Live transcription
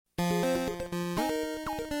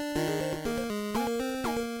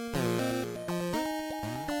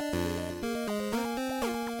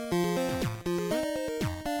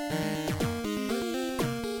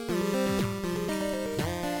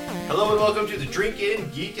Hello and welcome to the Drink In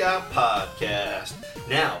Geek Out podcast,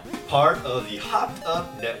 now part of the Hopped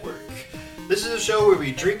Up Network. This is a show where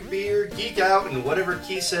we drink beer, geek out, and whatever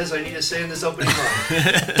Keith says I need to say in this opening line.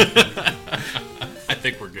 I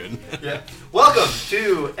think we're good. Yeah. Welcome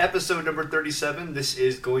to episode number 37. This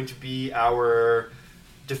is going to be our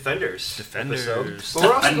Defenders episode. But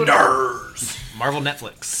we're also Defenders! Marvel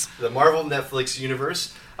Netflix. the Marvel Netflix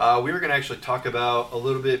universe. We were going to actually talk about a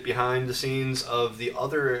little bit behind the scenes of the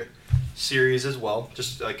other series as well,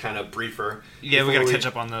 just kind of briefer. Yeah, we before got to catch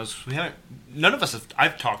up on those. We haven't. None of us have.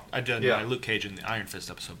 I've done Yeah. my Luke Cage and the Iron Fist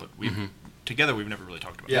episode, but together we've never really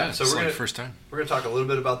talked about. Yeah, it. so It's we're like gonna- first time. We're going to talk a little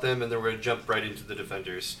bit about them, and then we're going to jump right into the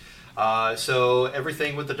Defenders. So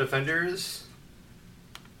everything with the Defenders,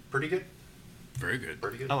 pretty good. Very good.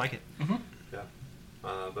 Pretty good. I like it. Yeah.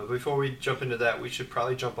 But before we jump into that, we should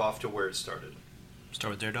probably jump off to where it started.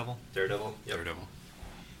 Start with Daredevil. Daredevil. Yep. Daredevil.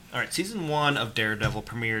 All right, season 1 of Daredevil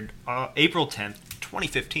premiered April 10th,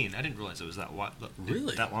 2015. I didn't realize it was that long.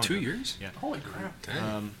 Really? 2 ago. years? Yeah. Holy crap.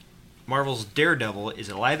 Um, Marvel's Daredevil is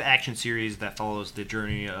a live-action series that follows the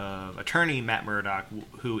journey of attorney Matt Murdock,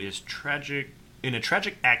 who is in a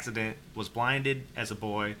tragic accident, was blinded as a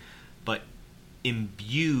boy, but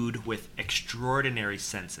imbued with extraordinary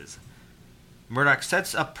senses. Murdock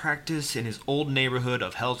sets up practice in his old neighborhood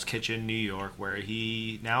of Hell's Kitchen, New York, where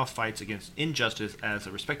he now fights against injustice as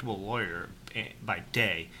a respectable lawyer by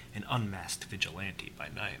day and unmasked vigilante by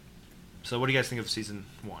night. So what do you guys think of season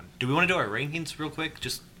 1? Do we want to do our rankings real quick?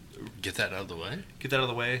 Just Get that out of the way? get that out of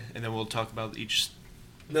the way, and then we'll talk about each...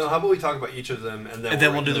 No, how about we talk about each of them, and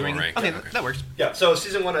then we'll do the we'll ranking. rank Okay, it, okay. that works. Yeah, so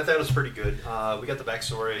season 1 I thought was pretty good. We got the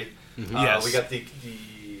backstory. Yes. We got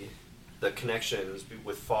the connections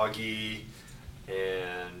with Foggy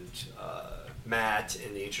and Matt,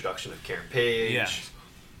 and the introduction of Karen Page.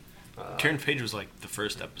 Yeah. Karen Page was like the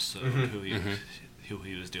first episode Mhm. who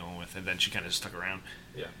he was dealing with, and then she kind of stuck around.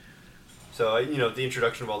 Yeah. So, the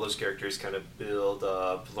introduction of all those characters kind of build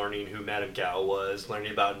up, learning who Madame Gao was,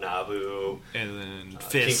 learning about Nabu, And then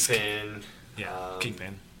Fisk. Kingpin. Yeah,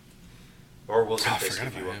 Kingpin. Or Wilson Oh, I Fisk, forgot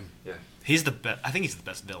if you about will. him. Yeah. He's the best. I think he's the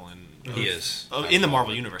best villain. He is. In the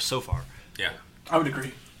Marvel universe so far. Yeah. I would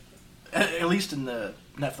agree. At least in the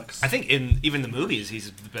Netflix. I think in even the movies,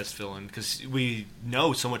 he's the best villain because we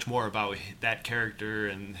know so much more about that character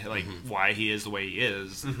and like why he is the way he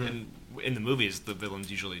is. And in the movies, the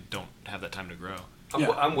villains usually don't have that time to grow. Yeah.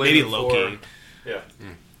 I'm Maybe waiting Loki. for... Yeah.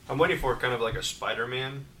 I'm waiting for kind of like a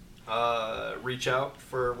Spider-Man reach out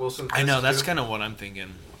for Wilson Fisk. I know that's too. kind of what I'm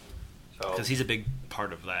thinking So, because he's a big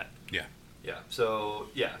part of that. Yeah.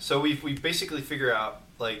 yeah. So we basically figure out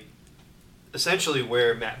like essentially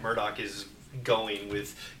where Matt Murdock is going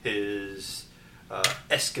with his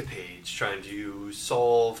escapades, trying to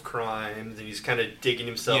solve crimes, and he's kind of digging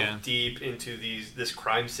himself Yeah. deep into this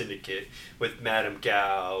crime syndicate with Madame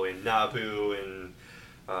Gao and Nabu and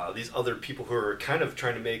these other people who are kind of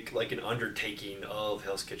trying to make like an undertaking of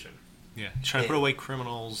Hell's Kitchen. Yeah, he's trying to put away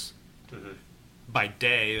criminals Mhm. by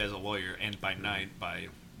day as a lawyer and by night by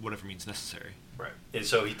whatever means necessary. Right. And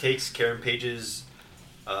so he takes Karen Page's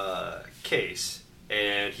case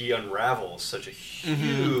and he unravels such a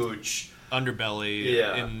huge Underbelly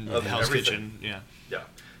Yeah, in of Hell's everything. Kitchen. Yeah. Yeah.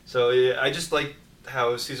 So yeah, I just like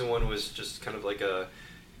how season 1 was just kind of like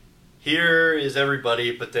here is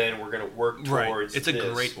everybody, but then we're going to work towards It's a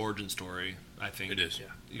this. great origin story, I think. It is. Yeah.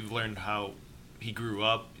 You've learned how he grew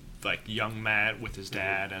up, like young Matt with his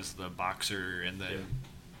dad as the boxer, and then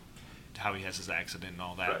how he has his accident and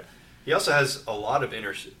all that. Right. He also has a lot of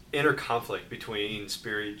inner conflict between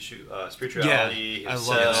spirituality, Yeah, I love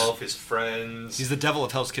himself, his friends. He's the devil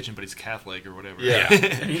of Hell's Kitchen, but he's Catholic or whatever. Yeah.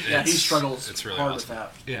 he It's- struggles it's really hard awesome. with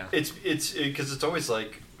that. yeah. It's because it's always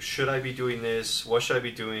like, should I be doing this? What should I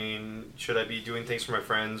be doing? Should I be doing things for my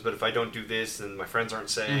friends? But if I don't do this, then my friends aren't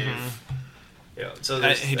safe. Yeah. So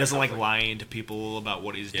He doesn't like conflict. lying to people about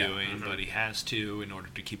what he's Yeah. doing, but he has to in order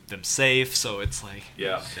to keep them safe. So it's like Yeah.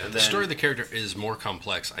 Yeah, And the then, story of the character is more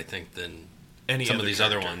complex, I think, than any some of other these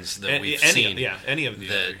character. other ones that we've any, seen. Yeah, any of the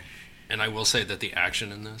that, other. and I will say that the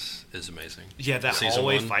action in this is amazing. Yeah, that Season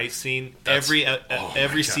hallway 1, fight scene. that's- Every oh my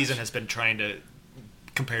every gosh. season has been trying to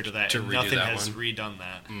compare to that. To and redo nothing that has one. redone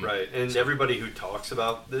that. right, and everybody who talks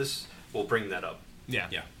about this will bring that up. Yeah.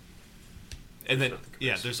 Yeah. And then Nothing yeah,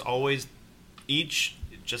 compares. there's always each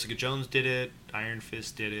Jessica Jones did it, Iron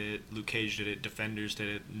Fist did it, Luke Cage did it, Defenders did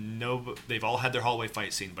it. No, they've all had their hallway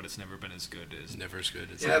fight scene, but it's never been as good as. It's never as good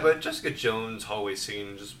as Yeah, but Jessica Jones' hallway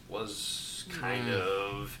scene just was kind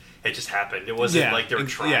of. It just happened. It wasn't Yeah, like they were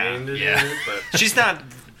trying to yeah. do it, but She's not.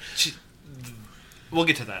 She, we'll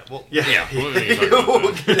get to that. Well, yeah, Yeah, we'll get to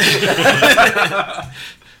We'll get to that.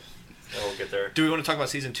 We'll get there. Do we want to talk about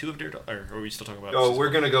season 2 of Daredevil, or are we still talking about? Oh, we're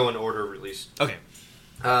gonna go in order of release. Okay.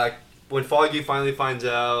 When Foggy finally finds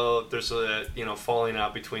out there's a falling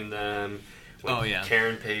out between them. When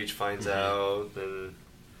Karen Page finds out, then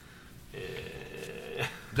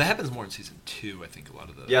that happens more in season 2. I think a lot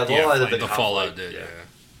of the the fallout did. Yeah.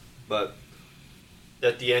 But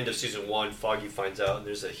at the end of season 1, Foggy finds out, and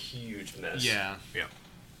there's a huge mess. Yeah.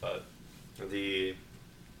 But the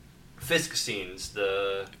Fisk scenes,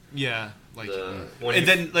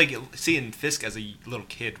 seeing Fisk as a little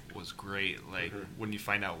kid was great. Like when you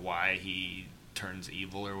find out why he turns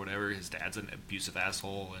evil or whatever, his dad's an abusive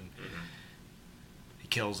asshole, and he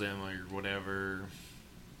kills him or whatever.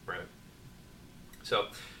 Right. So,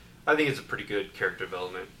 I think it's a pretty good character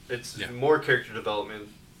development. It's more character development,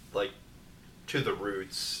 like, to the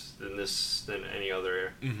roots than any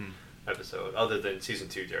other episode, other than season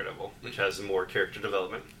 2 Daredevil, which has more character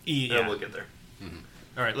development. And we'll get there.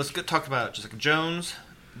 All right, let's talk about Jessica Jones.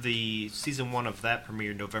 The season 1 of that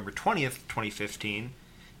premiered November 20th, 2015.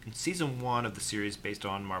 And season 1 of the series, based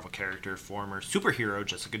on Marvel character former superhero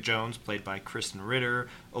Jessica Jones, played by Kristen Ritter,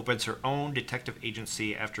 opens her own detective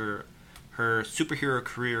agency after her superhero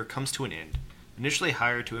career comes to an end. Initially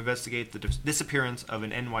hired to investigate the disappearance of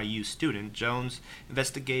an NYU student, Jones'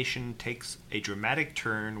 investigation takes a dramatic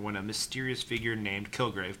turn when a mysterious figure named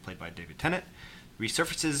Kilgrave, played by David Tennant,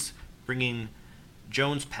 resurfaces, bringing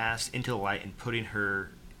Jones' past into the light and putting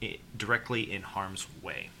her directly in harm's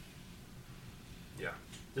way. Yeah.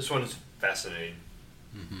 This one is fascinating.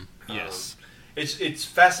 Yes. It's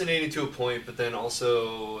fascinating to a point, but then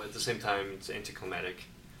also, at the same time, it's anticlimactic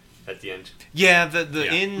at the end. Yeah, the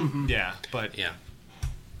end, but yeah.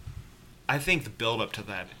 I think the build-up to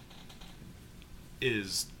that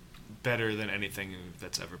is better than anything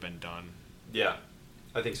that's ever been done. Yeah,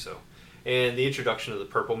 I think so. And the introduction of the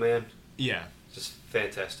Purple Man. Yeah. Just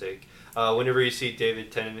fantastic. Whenever you see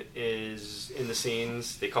David Tennant is in the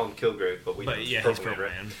scenes, they call him Kilgrave, but we know he's Purple Purple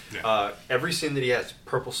Man. Man. Yeah. Every scene that he has,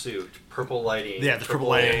 purple suit, purple lighting. Yeah, the purple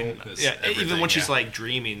lighting. Yeah, even when she's like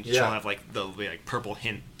dreaming, she'll have like the purple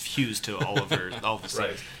hint fused to all of the scenes.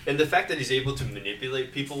 Right. And the fact that he's able to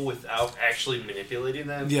manipulate people without actually manipulating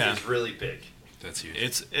them is really big. That's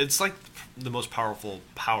huge. It's like the most powerful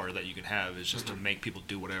power that you can have is just to make people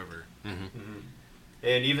do whatever.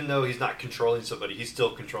 And even though he's not controlling somebody, he still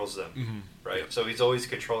controls them, right? Yep. So he's always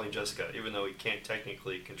controlling Jessica, even though he can't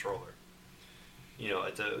technically control her.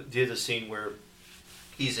 At the scene where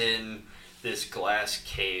he's in this glass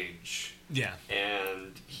cage. Yeah.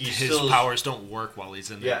 And his powers don't work while he's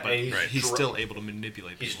in there, but he's still able to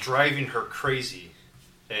manipulate people. He's driving her crazy.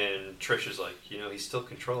 And Trish is like, he's still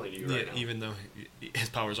controlling you right now. Even though his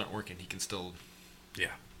powers aren't working, he can still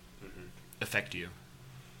affect you.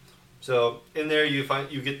 So in there you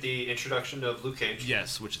get the introduction of Luke Cage.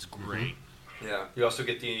 Yes, which is great. Yeah. You also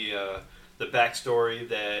get the backstory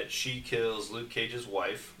that she kills Luke Cage's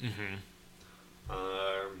wife.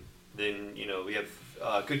 Then we have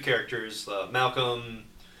good characters, Malcolm,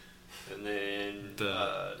 and then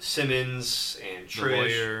Simmons and Trish. The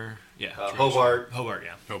lawyer. Hobart. Hobart.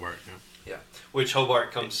 Yeah. Which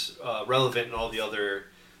Hobart comes relevant in all the other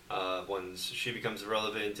ones. She becomes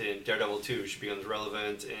relevant in Daredevil 2. She becomes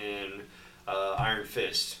relevant in Iron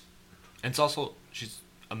Fist. And it's also, she's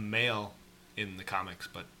a male in the comics,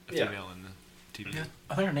 but a female in the TV.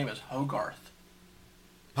 I think her name is Hogarth.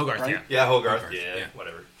 Hogarth, right? Yeah, Hogarth. Yeah,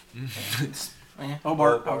 whatever.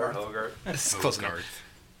 Hogarth. It's close enough.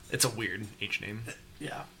 It's a weird H name.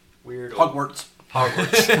 Yeah. Weird. Hogwarts.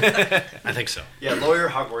 I think so. Yeah, lawyer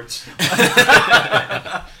Hogwarts.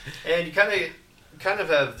 And you kind of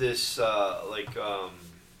have this like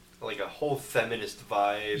a whole feminist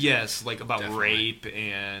vibe. Yes, like about rape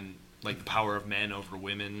and like the power of men over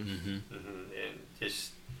women. And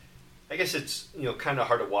just, I guess it's kind of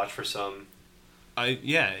hard to watch for some.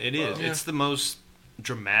 It is. It's the most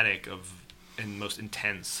dramatic and most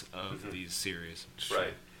intense of these series.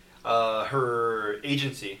 Right. Her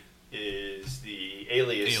agency is the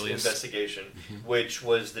Alias Investigation, which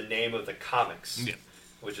was the name of the comics. Yeah.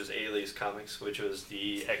 Which is Alias Comics, which was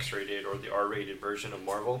the X-rated or the R-rated version of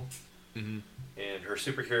Marvel. And her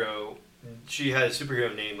superhero, she had a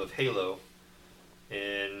superhero name of Halo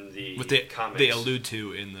in the comics. They allude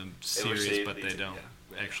to in the series, but they don't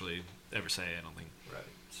actually ever say, I don't think. Right.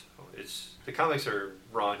 So the comics are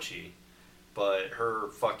raunchy, but her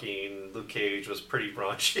fucking Luke Cage was pretty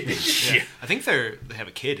raunchy. Yeah. I think they have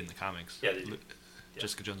a kid in the comics. Yeah, they do.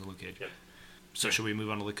 Jessica Jones and Luke Cage. Yeah. So should we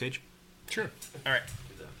move on to Luke Cage? Sure. All right.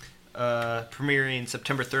 premiering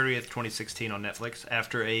September 30th, 2016 on Netflix.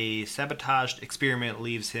 After a sabotaged experiment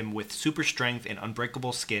leaves him with super strength and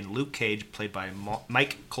unbreakable skin, Luke Cage, played by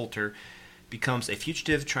Mike Coulter, becomes a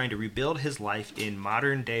fugitive trying to rebuild his life in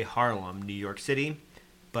modern-day Harlem, New York City.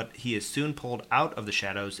 But he is soon pulled out of the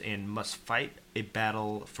shadows and must fight a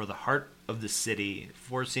battle for the heart of the city,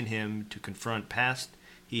 forcing him to confront past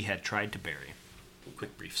he had tried to bury.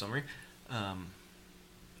 Quick brief summary.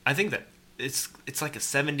 I think that it's like a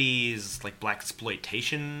 70s like black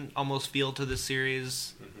exploitation almost feel to this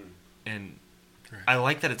series, and I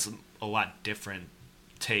like that it's a lot different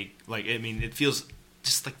take. Like, I mean, it feels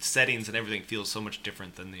just like the settings and everything feels so much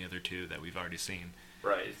different than the other two that we've already seen.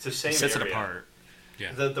 Right, it's the same. It sets area. it apart.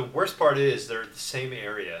 Yeah. The worst part is they're the same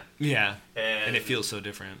area. Yeah, and it feels so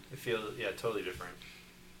different. It feels totally different.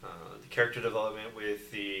 The character development with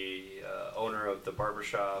the owner of the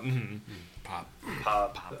barbershop,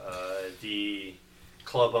 Pop, the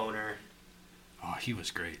club owner, Oh, he was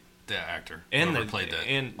great. The actor And whoever the played that.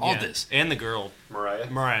 and all yeah, this. and the girl Mariah.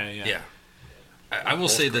 Mariah. Yeah. I will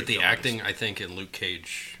say that great the villains. acting, I think, in Luke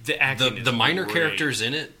Cage, The acting is the minor great. characters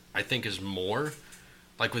in it, I think, is more.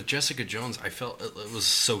 Like with Jessica Jones, I felt it was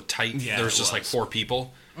so tight. Yeah, there was it just like was. 4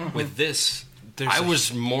 people. With this, There's I a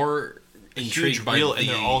was more intrigued huge by reel, the and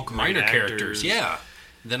they're all great minor actors. characters. Yeah.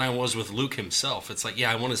 Than I was with Luke himself. It's like,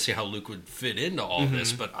 yeah, I want to see how Luke would fit into all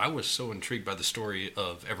this, but I was so intrigued by the story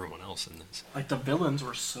of everyone else in this. Like the villains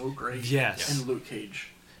were so great. Yes. In Luke Cage,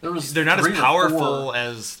 they're They're not as powerful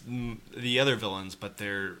as the other villains, but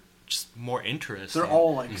they're just more interesting. They're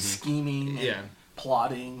all like scheming and Yeah.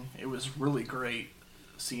 plotting. It was really great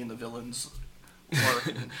seeing the villains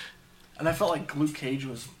work. And I felt like Luke Cage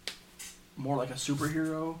was more like a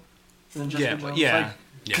superhero than Jessica Jones. Like,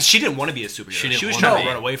 because she didn't want to be a superhero. She didn't She was wanna trying to be.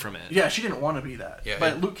 run away from it. yeah, she didn't want to be that. Yeah,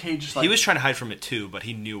 but yeah. Luke Cage just like He was trying to hide from it too, but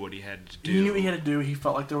he knew what he had to do. he knew what he had to do. He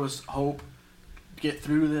felt like there was hope. Get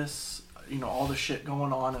through this. You know, all the shit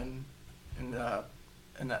going on in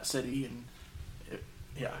that city, and it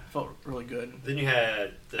felt really good. Then you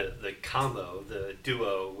had the combo, the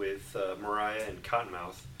duo with Mariah and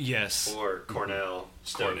Cottonmouth, Yes. or Cornell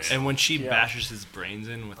Stokes. And when she Yeah. bashes his brains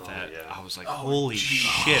in with Oh, that, yeah. I was like, Oh, holy geez.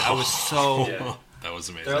 shit. I was so... Yeah. That was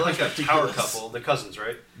amazing. They're like a power ridiculous. couple. They're cousins,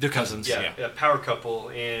 right? They're cousins. Yeah, a power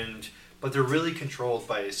couple, but they're really controlled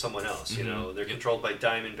by someone else. You know, they're controlled by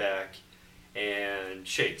Diamondback and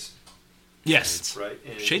Shades, Yes. right?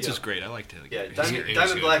 And, Shades yeah. was great. I liked it. Yeah, He was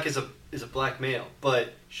Diamondback good. is a black male,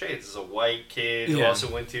 but Shades is a white kid who Yeah. also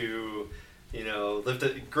went to,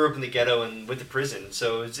 grew up in the ghetto and went to prison.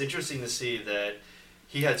 So it's interesting to see that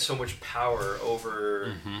he had so much power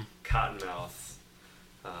over Cottonmouth.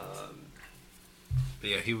 But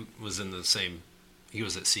yeah, he was in the same. He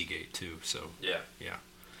was at Seagate too, so Yeah. yeah.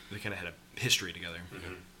 They kind of had a history together.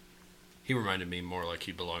 He reminded me more like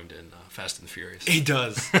he belonged in Fast and the Furious. He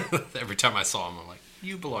does. Every time I saw him, I'm like,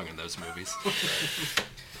 you belong in those movies.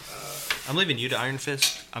 I'm leaving you to Iron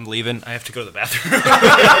Fist. I'm leaving. I have to go to the bathroom.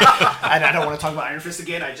 And I don't want to talk about Iron Fist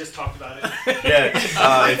again. I just talked about it.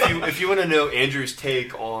 Yeah. If you want to know Andrew's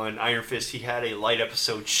take on Iron Fist, he had a light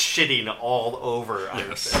episode shitting all over Iron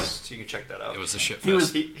Yes. Fist. So you can check that out. It was a shit fest. He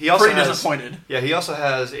was He also pretty has, disappointed. Yeah, he also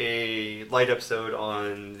has a light episode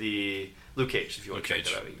on the Luke Cage. If you want Luke to check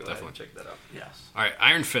Cage, that out, you can go ahead and definitely. check that out. Yes. All right,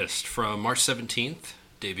 Iron Fist from March 17th,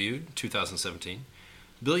 debuted 2017.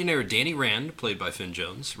 Billionaire Danny Rand, played by Finn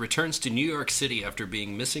Jones, returns to New York City after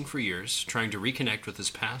being missing for years, trying to reconnect with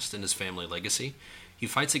his past and his family legacy. He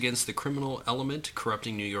fights against the criminal element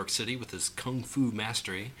corrupting New York City with his kung fu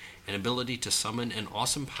mastery and ability to summon an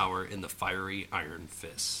awesome power in the fiery Iron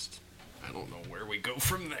Fist. I don't know where we go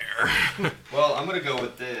from there. Well, I'm going to go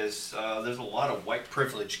with this. There's a lot of white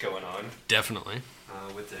privilege going on Definitely.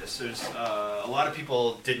 with this. There's a lot of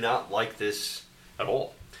people did not like this at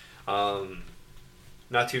all.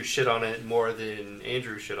 Not to shit on it more than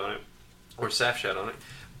Andrew shit on it, or Saf shit on it,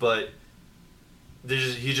 but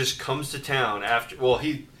he just comes to town after. Well,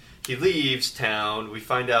 he leaves town. We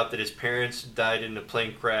find out that his parents died in a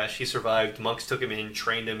plane crash. He survived. Monks took him in,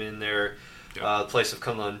 trained him in their place of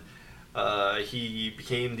Kunlun. He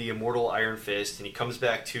became the immortal Iron Fist, and he comes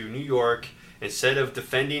back to New York. Instead of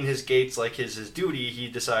defending his gates like his duty, he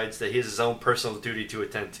decides that he has his own personal duty to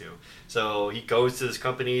attend to. So he goes to this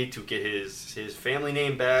company to get his family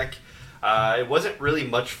name back. It wasn't really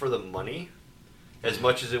much for the money, as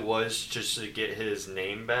much as it was just to get his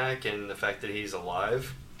name back and the fact that he's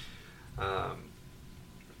alive.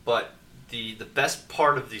 But the best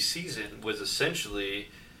part of the season was essentially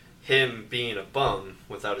him being a bum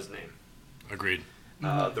without his name. Agreed.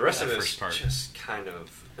 The rest That of first it part. is just kind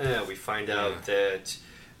of... we find out that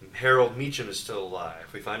Harold Meacham is still alive.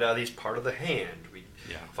 We find out he's part of the Hand. We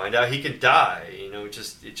Yeah. find out he can die.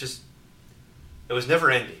 It was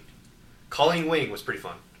never ending. Colleen Wing was pretty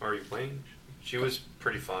fun. Or Wing? She was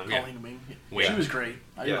pretty fun. Yeah. Colleen Wing. Wing. She was great.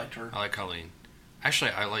 I Yeah. liked her. I like Colleen.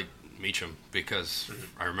 Actually, I like Meacham because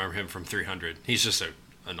I remember him from 300. He's just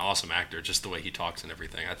an awesome actor, just the way he talks and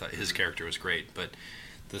everything. I thought his character was great. But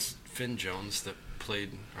this Finn Jones that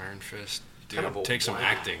played Iron Fist, dude, Kind of a take some wow.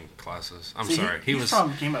 acting classes. I'm See, sorry. He's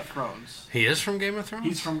from Game of Thrones. He is from Game of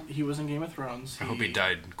Thrones? He was in Game of Thrones. I hope he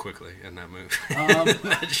died quickly in that movie,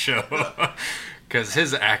 that show, because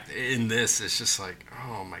his act in this is just like,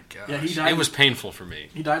 oh my gosh, Yeah, he died- it was painful for me.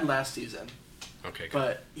 He died last season. Okay, good.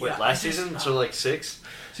 But Wait, yeah, last I just- season? So like 6?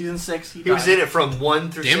 Season 6. He was in it from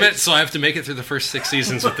 1 through Damn 6. it! So I have to make it through the first 6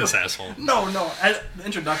 seasons with this asshole. No. The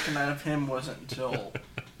introduction of him wasn't until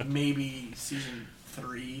maybe season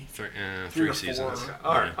 3. Three Three or seasons. four.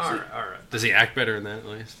 Alright, Yeah. alright. Does he act better in that at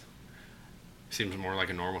least? Seems more like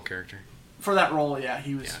a normal character. For that role, yeah,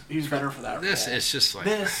 he was. Yeah. He was better for that This role. is just like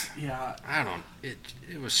Yeah. I don't. It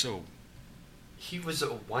was so. He was a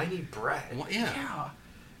whiny brat. Yeah. Yeah.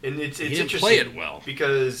 And it's He didn't interesting play it well.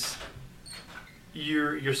 because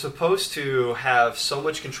you're supposed to have so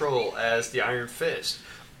much control as the Iron Fist,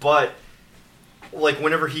 but like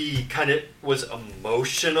whenever he kind of was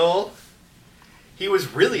emotional, he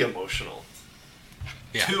was really emotional.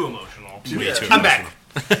 Yeah. Too emotional. Way Yeah. too I'm back.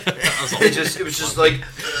 It was just like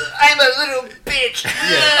I'm a little bitch.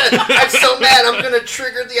 I'm so mad. I'm gonna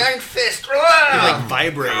trigger the Iron Fist. It like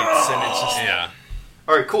vibrates and it's just Yeah.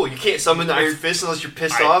 All right, cool. You can't summon the Iron Fist unless you're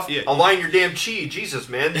pissed off. yeah. Align your damn chi. Jesus,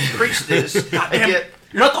 man. Preach this. I Damn, get.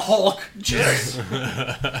 you're not the Hulk. Jesus.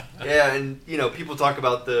 Yeah, and people talk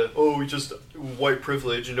about he's just white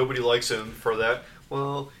privilege and nobody likes him for that.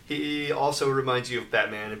 Well, he also reminds you of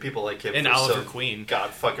Batman and people like him And for Oliver some Queen. God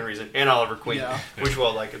fucking reason. And Oliver Queen, Yeah. which we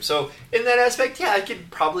all like him. So in that aspect, yeah, I could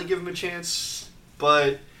probably give him a chance,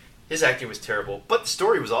 but his acting was terrible. But the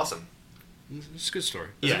story was awesome. It's a good story.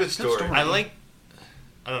 It's Yeah. a good story. story. I like.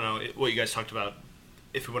 I don't know what you guys talked about.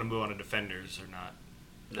 If we want to move on to Defenders or not.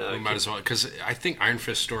 No, We might as well, because I think Iron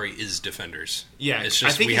Fist story is Defenders. Yeah, it's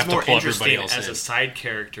just I think we he's have to more pull everybody interesting else as in. a side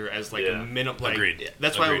character, as like Yeah. a minimum. Like, Agreed.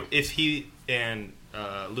 That's why Agreed. if he and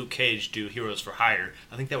Luke Cage do Heroes for Hire,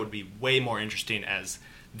 I think that would be way more interesting as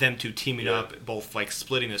them two teaming Yeah. up, both like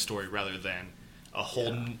splitting the story rather than a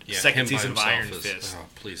whole Yeah, second him by season of himself Iron is- Fist. Oh,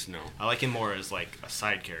 please no. I like him more as like a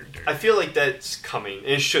side character. I feel like that's coming, and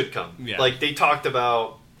it should come. Yeah. Like they talked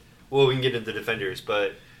about. Well, we can get into Defenders,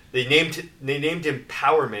 but they named him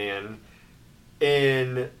Power Man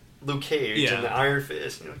in Luke Cage Yeah. and the Iron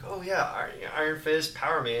Fist. And you're like, oh yeah, Iron Fist,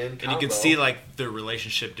 Power Man, and you can see like their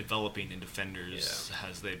relationship developing in Defenders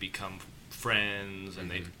as they become friends,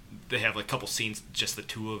 and they have like a couple scenes, just the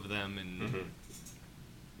two of them, and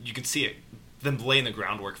you can see it them laying the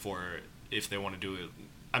groundwork for it if they want to do it.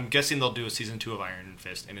 I'm guessing they'll do a season 2 of Iron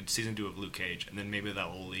Fist and a season 2 of Luke Cage, and then maybe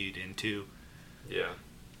that will lead into Yeah,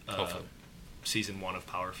 Hopefully. season 1 of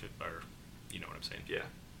Power Fit, or you know what I'm saying? yeah.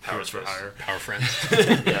 Heroes for Fist. Hire. Power Friends.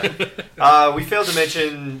 Yeah. We failed to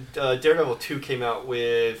mention Daredevil 2 came out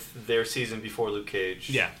with their season before Luke Cage.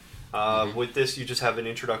 Yeah. With this, you just have an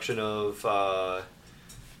introduction of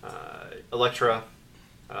Elektra,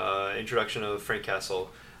 introduction of Frank Castle.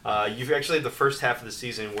 You've actually had the first half of the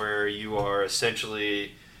season where you are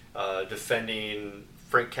essentially defending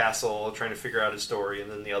Frank Castle, trying to figure out his story, and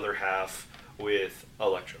then the other half with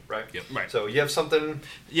Elektra, right? Yep. Right. So you have something.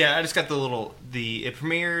 Yeah, I just got it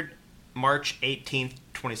premiered March 18th,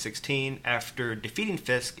 2016. After defeating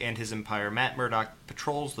Fisk and his empire, Matt Murdock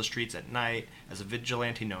patrols the streets at night as a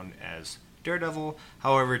vigilante known as Daredevil.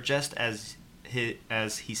 However, just as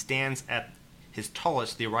he stands at his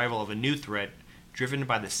tallest, the arrival of a new threat, driven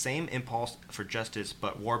by the same impulse for justice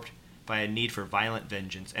but warped by a need for violent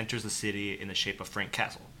vengeance, enters the city in the shape of Frank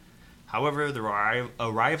Castle. However, the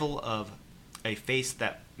arrival of a face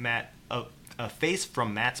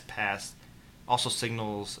from Matt's past also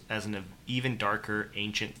signals as an even darker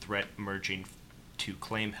ancient threat emerging to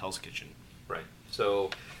claim Hell's Kitchen. Right.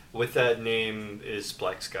 So with that name is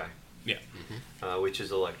Black Sky. Yeah. Which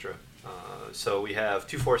is Elektra. So we have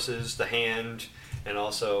two forces, the Hand, and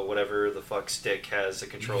also whatever the fuck Stick has the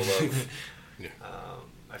control of. Yeah.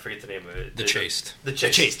 I forget the name of it. The Chaste. The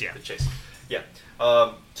Chaste. Chaste, yeah. The Chaste. Yeah.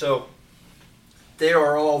 So they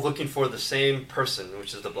are all looking for the same person,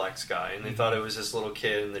 which is the Black Sky, and they thought it was this little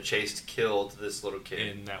kid, and the Chaste killed this little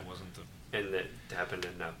kid, And that wasn't the... and it happened to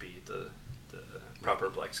not be the proper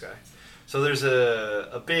Black Sky. So there's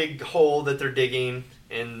a big hole that they're digging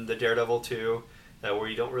in the Daredevil 2, that where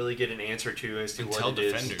you don't really get an answer to as to Until what it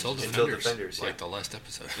is Defenders. until Defenders. Like the last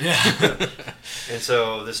episode. Yeah. And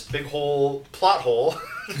so this big plot hole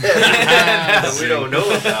that we don't know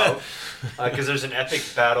about, because there's an epic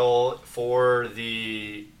battle for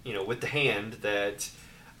the, with the Hand that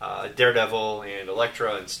Daredevil and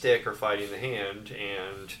Elektra and Stick are fighting the Hand,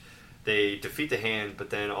 and they defeat the Hand,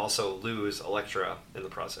 but then also lose Elektra in the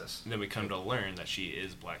process. And then we come to learn that she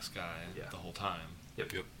is Black Sky the whole time.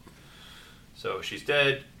 Yep. So she's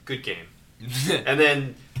dead. Good game. And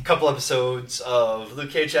then a couple episodes of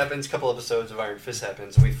Luke Cage happens, a couple episodes of Iron Fist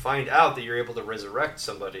happens, and we find out that you're able to resurrect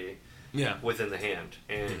somebody within the Hand.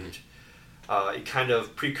 And it kind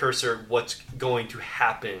of precursor what's going to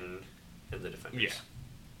happen in the Defenders.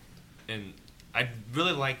 Yeah. And I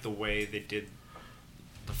really like the way they did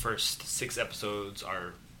the first 6 episodes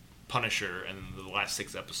are Punisher, and the last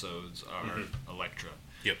 6 episodes are Elektra.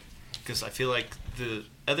 Yep. Because I feel like the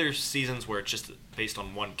other seasons where it's just based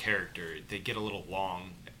on one character, they get a little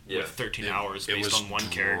long with 13 hours based on one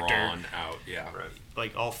character. Drawn out, yeah. Right.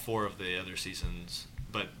 Like all 4 of the other seasons.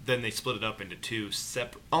 But then they split it up into 2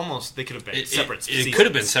 separate. Almost, they could have been separate seasons. It could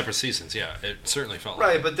have been separate seasons, yeah. It certainly felt like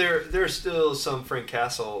Right, but there's still some Frank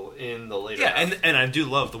Castle in the later half. Yeah, and I do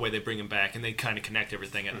love the way they bring him back, and they kind of connect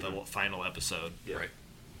everything at the final episode. Yeah. Right.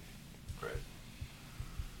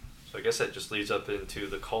 So I guess that just leads up into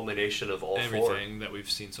the culmination of all 4. Everything that we've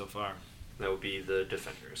seen so far. That would be the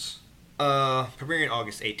Defenders. Premiering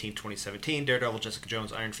August 18, 2017, Daredevil, Jessica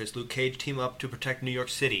Jones, Iron Fist, Luke Cage team up to protect New York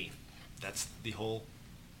City. That's the whole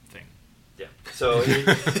thing. Yeah. So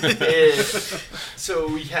so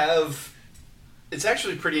we have. It's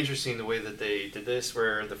actually pretty interesting the way that they did this,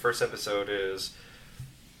 where the first episode is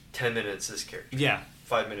 10 minutes this character. Yeah.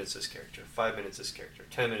 5 minutes this character. 5 minutes this character.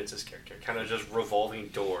 10 minutes this character. Kind of just revolving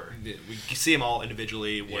door. We see them all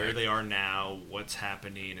individually, where they are now, what's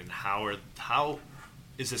happening, and how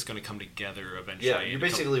is this going to come together eventually? Yeah, you're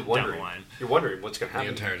basically wondering. Down the line. You're wondering what's going to the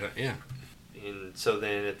happen. entire time. Yeah. And so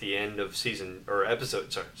then at the end of season 1,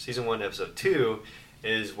 episode 2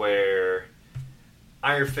 is where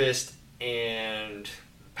Iron Fist and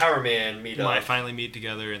Power Man meet up. I finally meet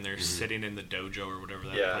together, and they're sitting in the dojo or whatever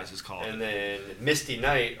that place is called. And then Misty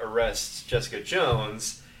Knight arrests Jessica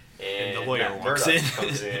Jones, and the lawyer Matt walks Murdock in.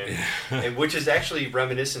 comes in, and which is actually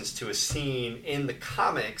reminiscence to a scene in the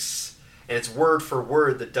comics, and it's word for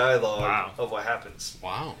word the dialogue of what happens.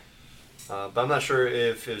 Wow. But I'm not sure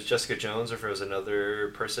if it was Jessica Jones or if it was another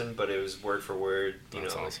person, but it was word for word.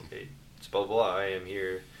 That's awesome. Hey, it's blah, blah, blah. I am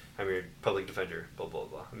here. I'm your public defender. Blah, blah,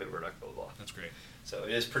 blah. I'm Matt Murdock. Blah, blah, blah. That's great. So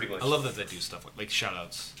it is pretty much. I love that they do stuff like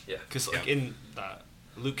shout-outs. Yeah. Because in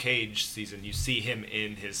Luke Cage season, you see him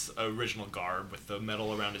in his original garb with the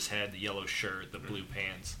metal around his head, the yellow shirt, the blue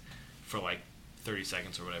pants for like 30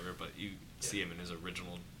 seconds or whatever, but you see him in his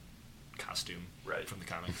original costume from the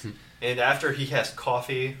comics. And after he has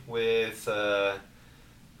coffee with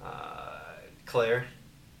Claire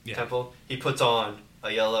Temple, he puts on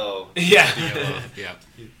a yellow. Yeah. Yeah.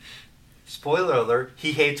 Spoiler alert,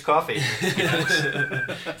 he hates coffee.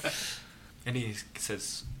 And he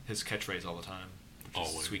says his catchphrase all the time.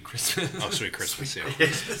 Always. Sweet Christmas. Oh, Sweet Christmas, yeah.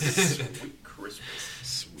 Sweet Christmas.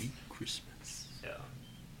 Sweet Christmas. Yeah.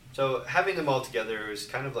 So having them all together is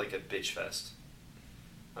kind of like a bitch fest.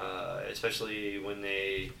 Especially when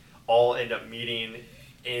they all end up meeting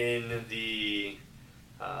in the...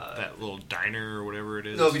 that little diner or whatever it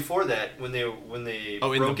is. No, before that, when they broke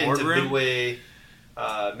the into boardroom?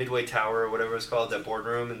 Midway Tower or whatever it's called, that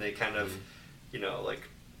boardroom, and they kind of, like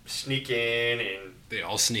sneak in and... They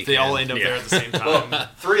all sneak They in. all end up there at the same time. Well,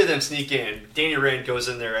 3 of them sneak in. Danny Rand goes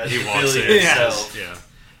in there as He Billy walks in. himself. Yeah.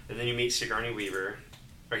 And then you meet Sigourney Weaver.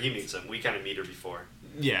 Or he meets them. We kind of meet her before.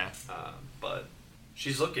 Yeah. But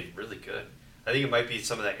she's looking really good. I think it might be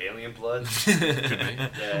some of that alien blood Could be.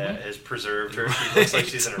 that has preserved her. She looks like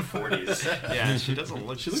she's in her 40s. Yeah, she doesn't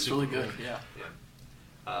look She looks super really good. old. Yeah.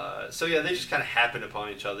 So yeah, they just kind of happen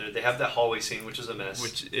upon each other. They have that hallway scene, which is a mess.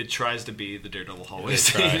 Which it tries to be the Daredevil hallway They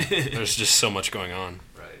scene. try. There's just so much going on.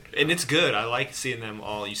 Right. And it's good. I like seeing them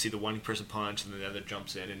all. You see the one person punch, and then the other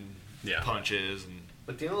jumps in and Yeah. punches. And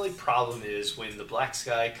But the only problem is when the Black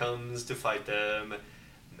Sky comes to fight them,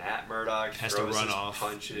 Matt Murdock Has to throws run his off.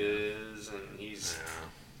 punches, and he's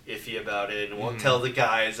Yeah. iffy about it, and won't tell the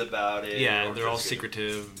guys about it. yeah, or they're all just-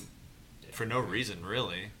 secretive for no reason,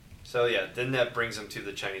 really. So yeah, then that brings them to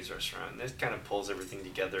the Chinese restaurant. And it kind of pulls everything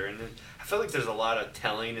together, and I feel like there's a lot of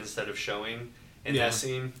telling instead of showing in Yeah. that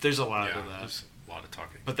scene. There's a lot Yeah, of that. there's a lot of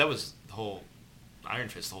talking. But that was the whole Iron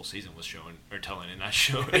Fist. The whole season was showing or telling and not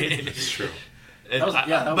showing. It's true.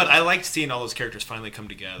 But I liked seeing all those characters finally come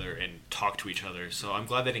together and talk to each other. So I'm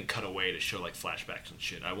glad they didn't cut away to show like flashbacks and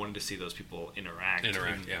shit. I wanted to see those people interact.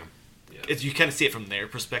 Yeah. You kind of see it from their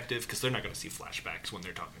perspective because they're not going to see flashbacks when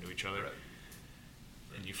they're talking to each other. Right.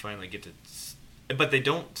 And you finally get to, but they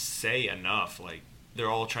don't say enough. Like they're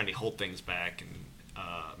all trying to hold things back, and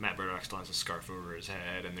Matt Murdock still has a scarf over his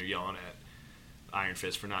head, and they're yelling at Iron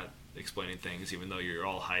Fist for not explaining things, even though you're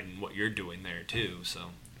all hiding what you're doing there too. So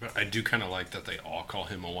But I do kind of like that they all call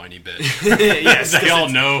him a whiny bitch. yes, they all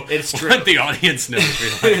know it's true. what the audience knows.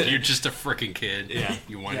 You're, like, you're just a freaking kid. Yeah.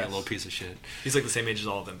 You whiny little piece of shit. He's like the same age as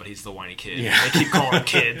all of them, but he's the whiny kid. Yeah. They keep calling him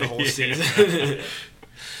kid the whole season.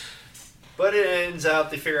 But it ends out,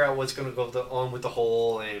 they figure out what's going to go on with the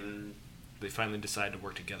whole, and They finally decide to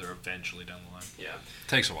work together eventually down the line. yeah.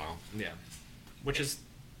 Takes a while. Yeah, which is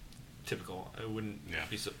typical. I wouldn't Yeah.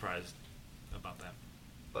 be surprised about that.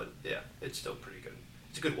 But yeah, it's still pretty good.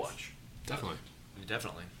 It's a good watch. Definitely.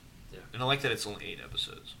 Definitely. Yeah. And I like that it's only 8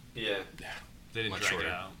 episodes. Yeah. Yeah. They didn't Much drag shorter.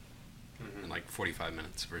 it out. In like 45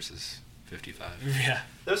 minutes versus 55. Yeah.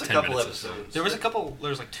 There's a 10 couple minutes of episodes. There was a couple. There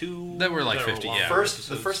was like 2 That were like 50, long yeah. The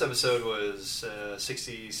episodes. first episode was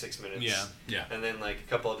 66 minutes. Yeah. Yeah. And then like a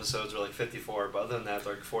couple episodes were like 54, but other than that,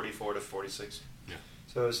 like 44 to 46. Yeah.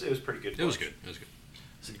 So it was pretty good. It was watch. good. It was good.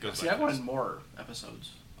 It's a good See, I podcast. wanted more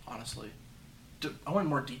episodes, honestly. I wanted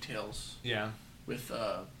more details Yeah. with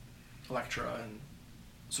Elektra and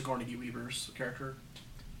Sigourney Weaver's character.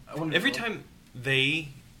 I wanted Every to know- time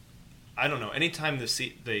I don't know. Anytime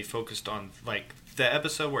they focused on like the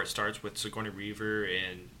episode where it starts with Sigourney Weaver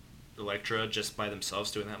and Elektra just by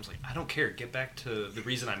themselves doing that, I was like, I don't care. Get back to the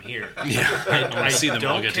reason I'm here. Yeah. I want to see them all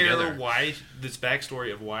don't get care together. why this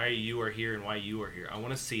backstory of why you are here and why you are here. I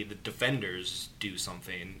want to see the Defenders do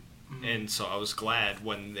something, and so I was glad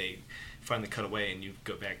when they finally cut away and you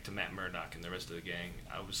go back to Matt Murdock and the rest of the gang.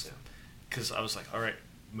 Because I was like, all right,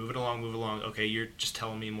 move it along, move along. Okay, you're just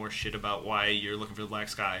telling me more shit about why you're looking for the Black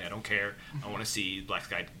Sky. I don't care. I want to see Black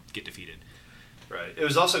Sky get defeated. Right. It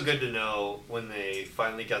was also good to know when they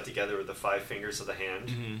finally got together with the 5 fingers of the hand.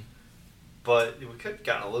 Mm-hmm. But we could have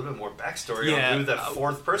gotten a little bit more backstory Yeah. on who that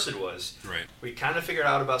fourth person was. Right. We kind of figured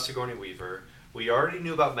out about Sigourney Weaver. We already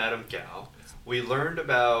knew about Madame Gao. We learned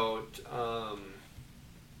about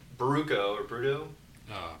Barugo or Bruto.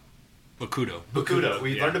 Bakudo. Bakudo.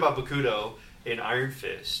 We yeah. learned about Bakudo in Iron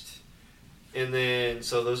Fist. And then,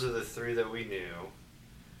 so those are the 3 that we knew.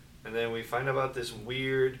 And then we find out about this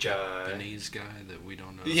weird guy. Japanese guy that we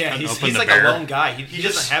don't know. Yeah, Cutting he's open the like bear. a lone guy. He He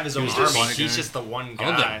doesn't just- have his own he's army. just- He's just the one guy. I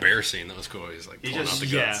love that bear scene. That was cool. He's like He pulling just- out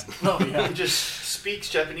the guts. Oh, yeah. He just speaks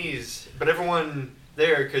Japanese, but everyone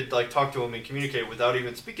there could like talk to him and communicate without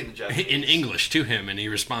even speaking the Japanese. In English to him, and he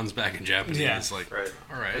responds back in Japanese. Yeah. It's like, Right.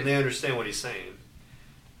 all right. And they understand what he's saying.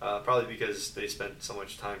 Probably because they spent so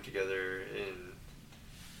much time together in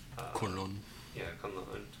Kunlun. yeah,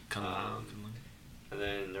 Kunlun. Kunlun. And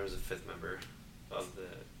then there was a 5th member of the.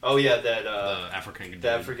 Oh yeah, that The African the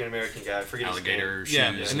African American guy. I forget alligator his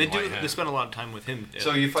name. shoes. Yeah, and they white do. hat. They spend a lot of time with him.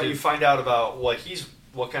 So you too. find out about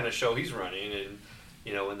what kind of show he's running,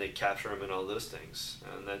 and when they capture him and all those things,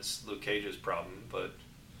 and that's Luke Cage's problem. But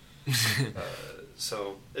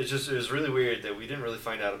so it was really weird that we didn't really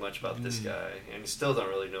find out much about this guy, and still don't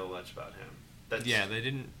really know much about him. That's, Yeah, they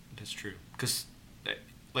didn't. That's true. Because,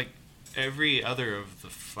 like, every other of the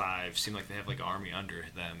 5 seem like they have like an army under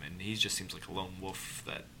them, and he just seems like a lone wolf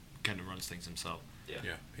that kind of runs things himself. yeah.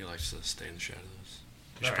 Yeah, he likes to stay in the shadows.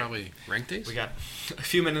 We should All right. probably rank these. We got a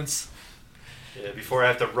few minutes. Yeah, before I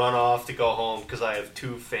have to run off to go home because I have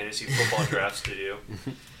 2 fantasy football drafts to do.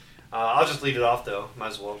 I'll just lead it off though. Might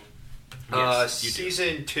as well. Yes, you do.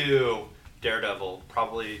 Season 2, Daredevil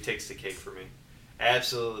probably takes the cake for me.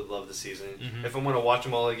 Absolutely love the season. Mhm. If I'm going to watch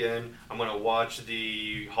them all again, I'm going to watch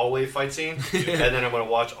the hallway fight scene, and then I'm going to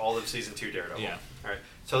watch all of season 2 Daredevil. Yeah. All right.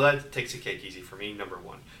 So that takes the cake easy for me. Number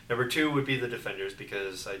 1. Number 2 would be the Defenders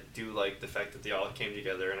because I do like the fact that they all came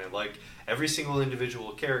together, and I like every single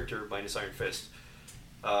individual character minus Iron Fist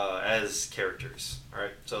as characters. All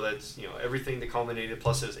right. So that's everything that culminated.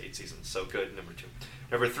 Plus it was 8 seasons. So good. Number 2.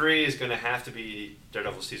 Number 3 is going to have to be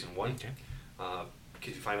Daredevil season 1. Okay.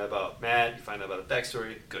 Because you find out about Matt, you find out about a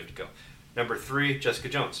backstory, good to go. Number 3, Jessica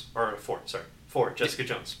Jones. Or 4, Jessica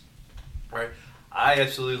Jones. All right. I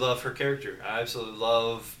absolutely love her character. I absolutely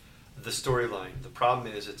love the storyline. The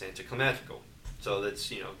problem is it's anticlimactical. So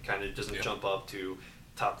that's, kind of doesn't jump up to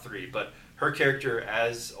top 3. But her character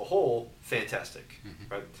as a whole, fantastic.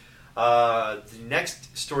 Right. The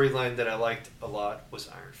next storyline that I liked a lot was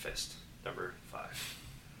Iron Fist, number 5.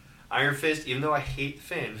 Iron Fist, even though I hate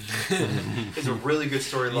Finn, is a really good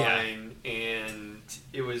storyline, and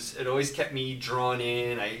it always kept me drawn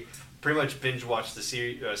in. I pretty much binge watched the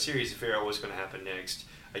series to figure out what's going to happen next.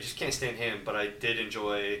 I just can't stand him, but I did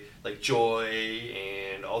enjoy like Joy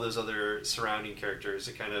and all those other surrounding characters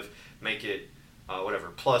that kind of make it whatever.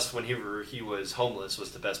 Plus, when he was homeless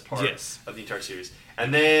was the best part of the entire series.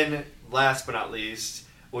 And then, last but not least,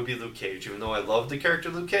 would be Luke Cage. Even though I love the character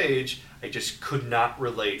Luke Cage, I just could not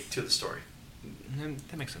relate to the story.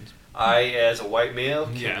 That makes sense. I, as a white male,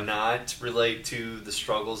 cannot relate to the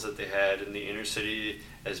struggles that they had in the inner city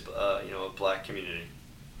as a black community.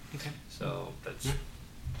 Okay. So that's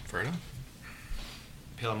fair enough.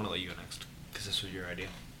 Pale, I'm gonna let you go next because this was your idea.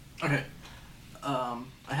 Okay.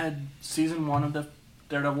 I had season 1 of the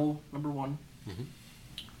Daredevil #1. Mm-hmm.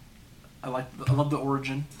 I love the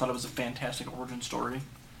origin. Thought it was a fantastic origin story.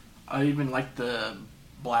 I even liked the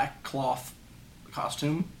black cloth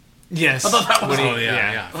costume. Yes. I thought that was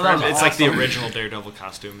yeah. I thought that was It's like the awesome. original Daredevil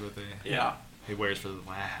costume that Yeah. he wears for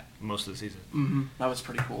most of the season. Mm-hmm. That was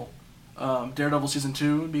pretty cool. Daredevil season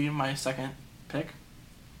 2 would be my second pick.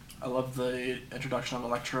 I love the introduction of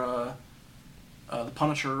Elektra. The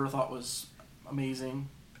Punisher I thought was amazing.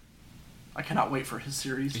 I cannot wait for his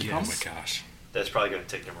series to come. Oh my gosh. that's probably going to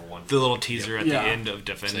take #1. The little teaser at the Yeah. end of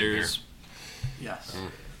Defenders. Yes.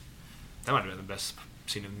 That might have been the best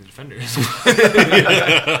scene of the Defenders.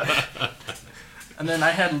 And then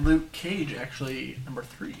I had Luke Cage actually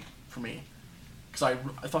 #3 for me. Because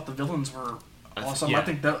I thought the villains were awesome. yeah. I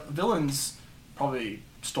think the villains probably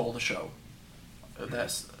stole the show.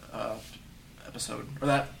 That episode. Or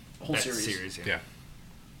that whole That series. Yeah.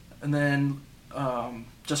 And then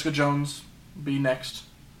Jessica Jones would be next.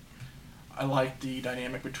 I like the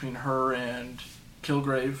dynamic between her and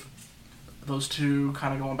Kilgrave. Those two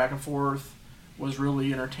kind of going back and forth was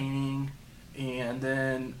really entertaining. And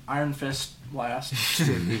then Iron Fist last.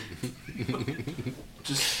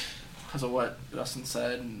 Just because of what Dustin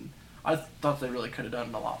said. And I thought they really could have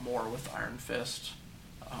done a lot more with Iron Fist.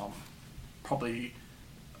 Probably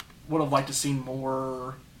would have liked to see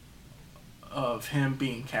more of him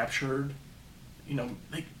being captured. You know,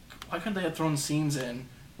 why couldn't they have thrown scenes in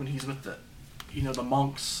when he's with the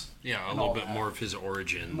monks? Yeah, a and little all bit that. more of his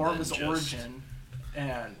origin. More of than his just, origin,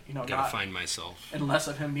 and Gotta not, find myself. and less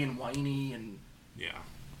of him being whiny and Yeah.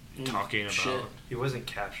 Talking shit. about- He wasn't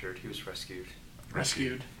captured. He was rescued.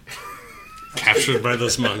 Rescued. Captured by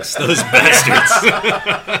those monks. Those bastards.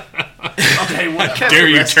 Okay, what? Dare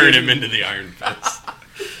you turn him into the Iron Fist.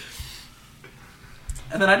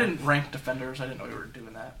 And then I didn't rank Defenders. I didn't know we were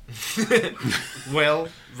doing that. Well,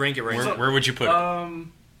 rank it. Where would you put it?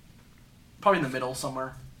 Probably in the middle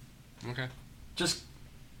somewhere. Okay. Just,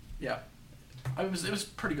 yeah. It was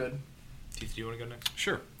pretty good. Keith, do you want to go next?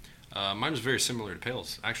 Sure. Mine was very similar to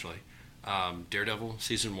Pale's, actually. Daredevil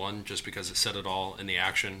Season 1, just because it said it all, and the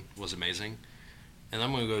action was amazing. And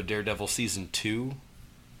I'm going to go Daredevil Season 2.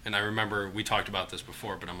 And I remember we talked about this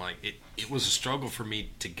before, but I'm like, it was a struggle for me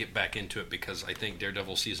to get back into it because I think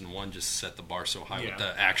Daredevil Season 1 just set the bar so high with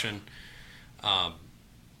the action.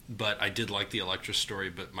 But I did like the Elektra story,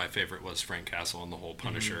 but my favorite was Frank Castle and the whole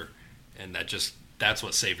Punisher. And that's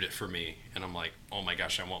what saved it for me. And I'm like, oh my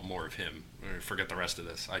gosh, I want more of him. Forget the rest of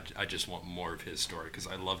this. I just want more of his story because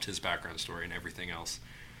I loved his background story and everything else.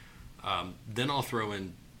 Then I'll throw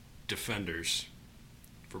in Defenders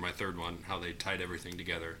for my third one, how they tied everything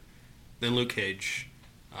together. Then Luke Cage,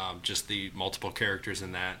 just the multiple characters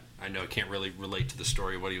in that. I know I can't really relate to the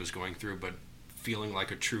story of what he was going through, but feeling like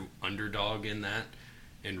a true underdog in that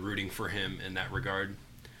and rooting for him in that regard.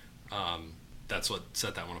 That's what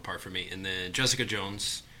set that one apart for me. And then Jessica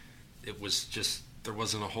Jones, it was just, there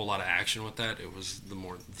wasn't a whole lot of action with that. It was the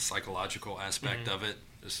more psychological aspect of it.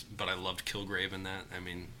 But I loved Kilgrave in that. I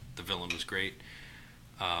mean, the villain was great.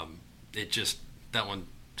 That one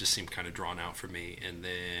just seemed kind of drawn out for me. And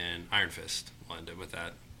then Iron Fist will end it with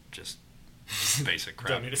that. Just basic crap.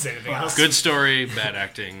 Don't need to say anything else. Good story, bad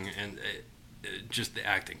acting, and just the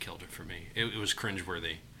acting killed it for me. It was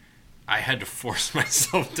cringeworthy. I had to force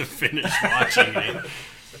myself to finish watching it.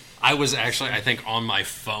 I was actually, I think, on my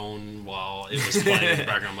phone while it was playing in the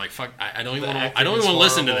background. I'm like, fuck, I don't even want to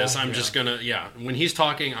listen to this. I'm just gonna, when he's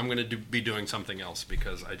talking, I'm gonna be doing something else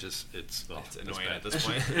because it's annoying bad. at this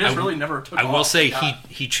point. It just really never took I off. will say Yeah.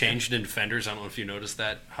 he changed in Defenders. I don't know if you noticed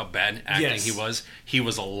that, how bad acting Yes. he was. He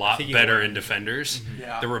was a lot think he better was. in Defenders.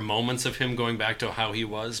 Yeah. There were moments of him going back to how he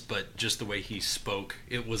was, but just the way he spoke,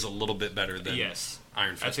 it was a little bit better than Yes.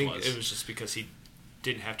 Iron Fist I think was. it was just because he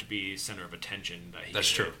didn't have to be center of attention. That's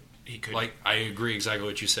true. He could. Like, I agree exactly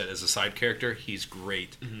what you said. As a side character, he's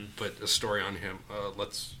great. But a story on him,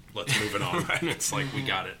 let's move it on. Right. It's like, we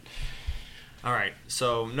got it. All right,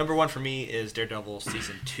 so #1 for me is Daredevil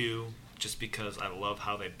Season 2, just because I love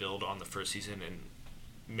how they build on the first season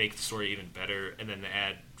and make the story even better, and then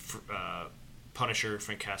add Punisher,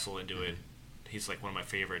 Frank Castle into it. He's like one of my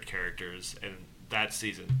favorite characters, and that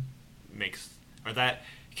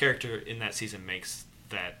character in that season makes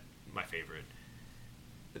that my favorite.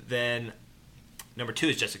 Then number 2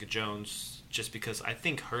 is Jessica Jones, just because I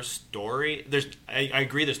think her story, I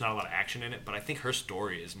agree there's not a lot of action in it, but I think her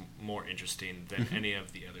story is more interesting than any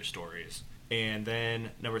of the other stories. And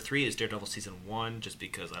then number 3 is Daredevil Season 1, just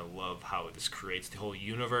because I love how this creates the whole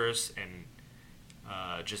universe, and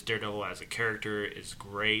just Daredevil as a character is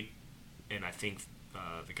great, and I think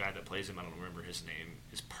the guy that plays him, I don't remember his name,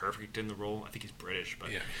 is perfect in the role. I think he's British,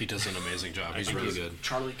 but Yeah, he does an amazing job. He's really good.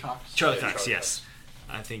 Charlie Cox. Charlie Yeah, Cox, Charlie yes.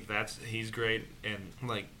 I think he's great, and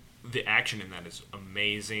like the action in that is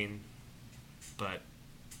amazing, but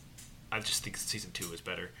I just think Season 2 is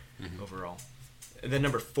better overall. And then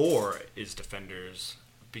number 4 is Defenders,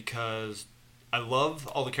 because I love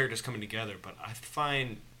all the characters coming together, but I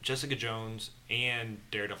find Jessica Jones and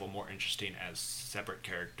Daredevil more interesting as separate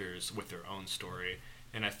characters with their own story,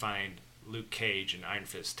 and I find Luke Cage and Iron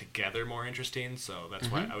Fist together more interesting, so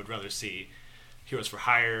that's why I would rather see Heroes for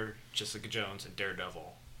Hire, Jessica Jones, and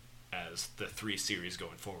Daredevil as the 3 series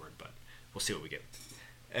going forward, but we'll see what we get.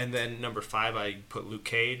 And then number 5, I put Luke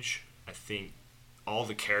Cage. I think all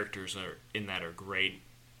the characters in that are great.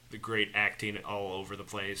 The great acting all over the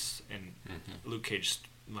place, and Luke Cage's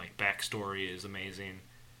like backstory is amazing.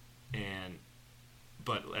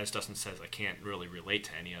 But as Dustin says, I can't really relate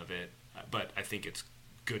to any of it, but I think it's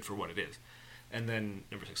good for what it is. And then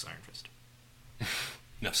number 6, Iron Fist.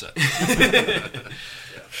 No set.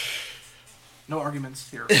 No arguments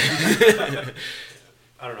here. I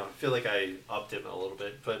don't know. I feel like I upped him a little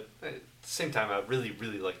bit, but at the same time, I really,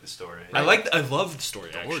 really like the story. I love the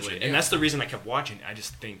story, actually, origin, and that's the reason I kept watching. I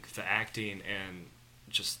just think the acting and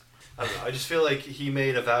just... I don't know. I just feel like he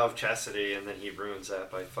made a vow of chastity, and then he ruins that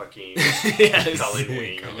by fucking Colleen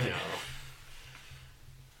Wing. You know.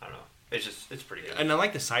 I don't know. It's pretty good. And I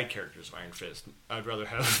like the side characters of Iron Fist. I'd rather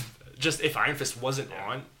have... Just if Iron Fist wasn't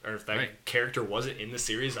on, or if that character wasn't in the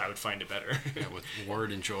series, I would find it better. Yeah, with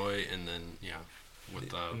Ward and Joy, and then, with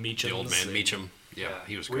the old Meachums man Meachum. Yeah,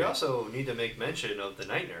 he was great. We also need to make mention of the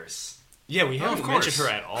Night Nurse. Yeah, we haven't of mentioned course.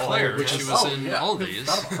 her at all. Claire, which she is was in all I these.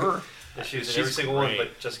 forgot about her. Yeah, she was in She's every single one great.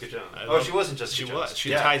 but Jessica Jones. She wasn't Jessica She Jones. was. She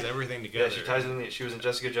Yeah. ties everything together. Yeah, she ties everything. She was in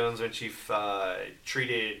Jessica Jones when she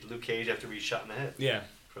treated Luke Cage after being shot in the head Yeah.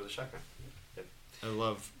 for the shotgun. Yep.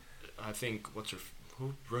 I think,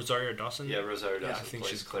 who? Rosario Dawson? Yeah, Rosario Dawson. I think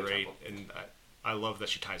plays she's Claire great, Temple. and I love that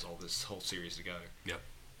she ties all this whole series together. Yep.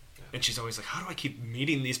 And she's always like, how do I keep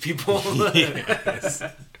meeting these people?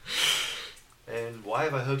 And why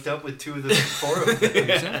have I hooked up with 2 of the 4 of them?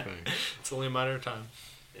 Exactly. It's only a matter of time.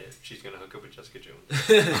 Yeah, she's going to hook up with Jessica Jones.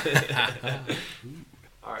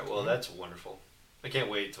 All right, well, that's wonderful. I can't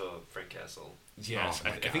wait till Frank Castle. Yes, Oh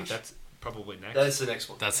my I think gosh. that's probably next. That's the next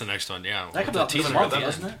one. That's the next one, yeah. That With comes out this teaser month, at the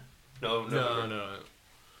doesn't end. it? No. no.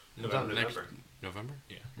 It's out in Next- November. November?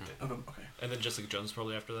 Yeah. Okay. And then Jessica Jones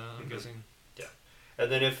probably after that, I'm guessing. Yeah.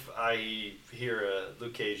 And then if I hear a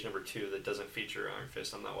Luke Cage number 2 that doesn't feature Iron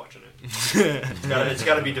Fist, I'm not watching it. It's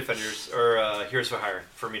got to be Defenders or Heroes for Hire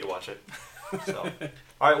for me to watch it. So,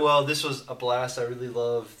 all right. Well, this was a blast. I really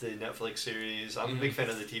love the Netflix series. I'm a big fan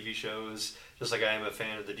of the TV shows, just like I am a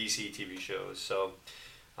fan of the DC TV shows. So,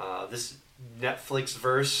 this Netflix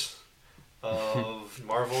verse of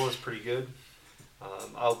Marvel is pretty good.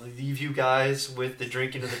 I'll leave you guys with the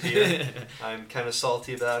drinking of the beer. I'm kind of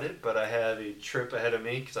salty about it, but I have a trip ahead of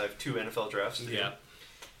me because I have 2 NFL drafts to do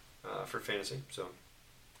for fantasy. So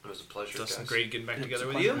it was a pleasure, Dustin, guys. great getting back It's together a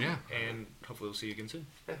with you. pleasure. Yeah. And hopefully we'll see you again soon.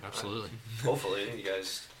 Yeah, Absolutely. hopefully, you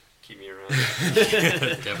guys keep me around.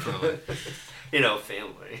 Definitely.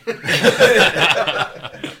 Family.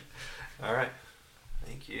 All right.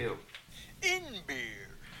 Thank you. In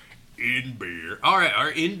beer. All right, our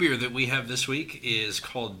in beer that we have this week is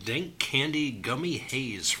called Dank Candy Gummy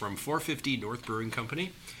Haze from 450 North Brewing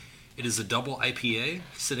Company. It is a double IPA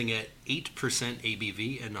sitting at 8%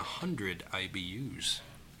 ABV and 100 IBUs.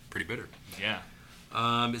 Pretty bitter. Yeah.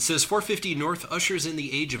 It says 450 North ushers in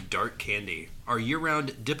the age of dark candy. Our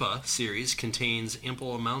year-round DIPA series contains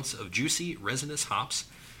ample amounts of juicy, resinous hops.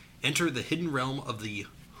 Enter the hidden realm of the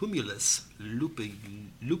Humulus lupulus.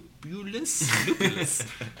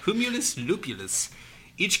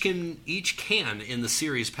 Each can in the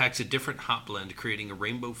series packs a different hop blend, creating a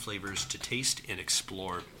rainbow flavors to taste and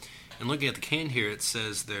explore. And looking at the can here, it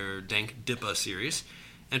says their Dank DIPA series.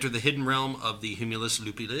 Enter the hidden realm of the Humulus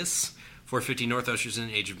lupulus. 450 North ushers in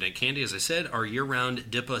Age of Dank Candy. As I said, our year-round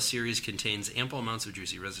DIPA series contains ample amounts of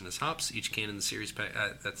juicy resinous hops. Each can in the series pack...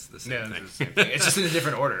 that's the same thing. It's the same thing. It's just in a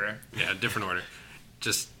different order. Yeah, different order.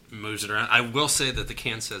 just moves it around. I will say that the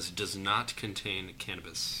can says does not contain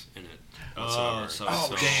cannabis in it whatsoever.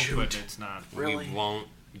 So shoot. but it's not. Really? We won't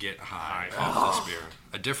get high off this beer.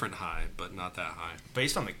 A different high, but not that high.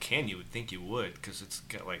 Based on the can, you would think you would, because it's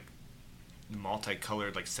got like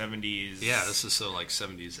multicolored, like 70s. Yeah, this is so like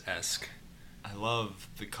 70s-esque. I love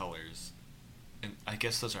the colors. And I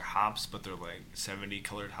guess those are hops, but they're like 70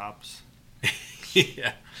 colored hops.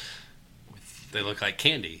 Yeah. They look like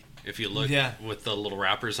candy. If you look Yeah. with the little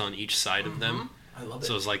wrappers on each side of them. I love it.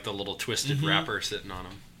 So it's like the little twisted wrapper sitting on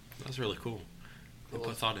them. That was really cool. They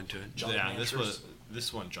put thought into it. Jolly Yeah, Ranchers.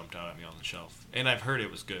 this one jumped out at me on the shelf. And I've heard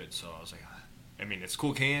it was good, so I was like, I mean, it's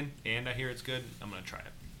cool can, and I hear it's good. I'm going to try it.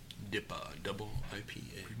 Dippa Double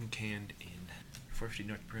IPA. Brewed and canned in 450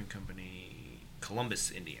 North Brewing Company,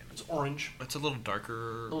 Columbus, Indiana. It's orange. It's a little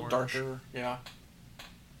darker. A little orange. darker, yeah.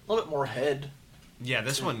 A little bit more head. Yeah,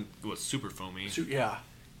 this one was super foamy. Yeah.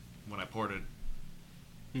 When I poured it,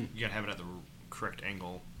 you gotta have it at the correct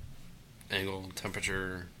angle. Angle,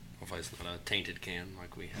 temperature. Hopefully it's not a tainted can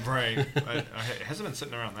like we have. Right. It hasn't been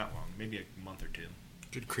sitting around that long. Maybe a month or two.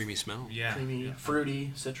 Good creamy smell. Yeah. Creamy, Yeah.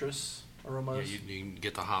 fruity, citrus aromas. You can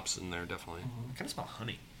get the hops in there, definitely. I kind of smell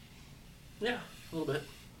honey. Yeah, a little bit.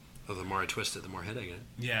 Oh, the more I twist it, the more head I get.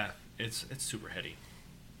 Yeah, it's super heady.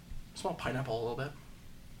 Smell pineapple a little bit.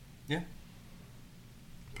 Yeah.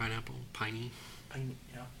 Pineapple, piney.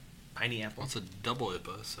 Yeah. Piney apple. Well, it's a double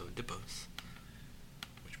IPA, so Dippos.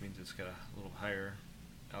 Which means it's got a little higher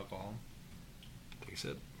alcohol. Like I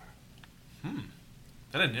said,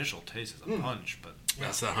 That initial taste is a punch, but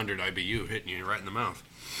that's that 100 IBU hitting you right in the mouth.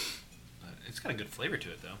 it's got a good flavor to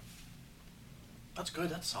it, though. That's good.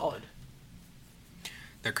 That's solid.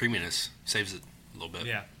 That creaminess saves it a little bit.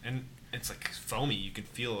 Yeah, and it's like foamy. You can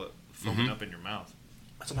feel it foaming up in your mouth.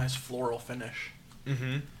 That's a nice floral finish.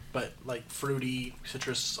 Mm-hmm. But like fruity,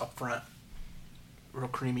 citrus up front. Real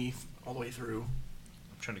creamy all the way through.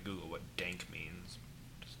 I'm trying to Google what dank means.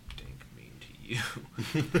 What does dank mean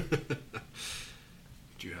to you?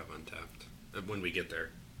 Do you have Untapped? When we get there,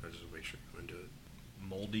 I just make sure you into it.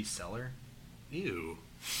 Moldy cellar? Ew.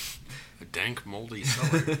 A dank, moldy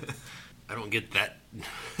cellar. I don't get that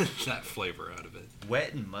that flavor out of it.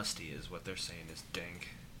 Wet and musty is what they're saying is dank.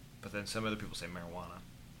 But then some other people say marijuana.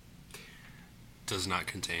 Does not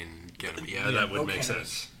contain cannabis. Yeah, Yeah, that would no make cannabis.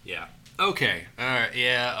 sense. Yeah. Okay. All right.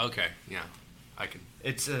 Yeah. Okay. Yeah. I can.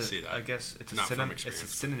 It's See that. I guess it's a Not from synonym. It's a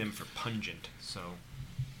experience. synonym for pungent. So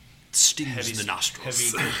Stings the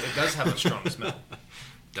nostrils. Heavy. It does have a strong smell.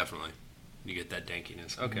 Definitely. You get that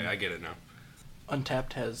dankiness. Okay, I get it now.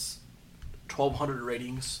 Untapped has 1,200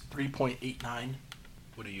 ratings, 3.89.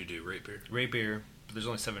 What do you do? Rate beer? Rate beer, but there's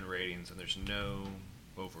only 7 ratings, and there's no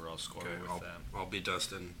overall score Okay, with that. I'll be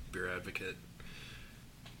Dustin, Beer Advocate.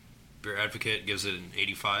 Beer Advocate gives it an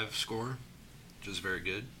 85 score, which is very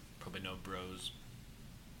good. Probably no bros.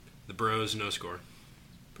 The Bros, no score.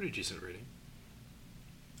 Pretty decent rating.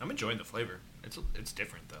 I'm enjoying the flavor. It's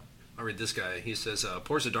different though. I'll read this guy. He says,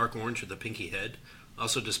 pours a dark orange with a pinky head.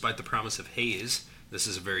 Also, despite the promise of haze, this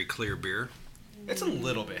is a very clear beer. It's a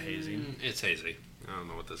little bit hazy. It's hazy. I don't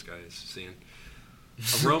know what this guy is seeing.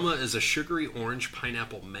 Aroma is a sugary orange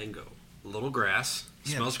pineapple mango. A little grass.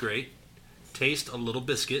 Yeah. Smells great. Taste a little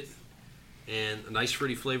biscuit. And nice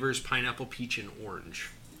fruity flavors, pineapple, peach, and orange.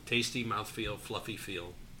 Tasty mouthfeel, fluffy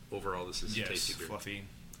feel. Overall, this is a Yes, tasty beer. fluffy.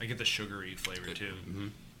 I get the sugary flavor Good. too. Mm-hmm.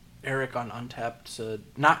 Eric on Untapped said,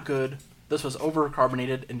 not good. This was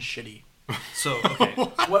over-carbonated and shitty. So okay,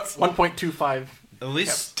 What? 1.25. at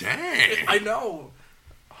least Dang! I know.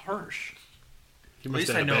 Harsh. You at must least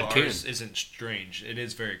have I a know bad can. ours isn't strange. It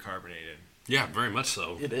is very carbonated. Yeah, very much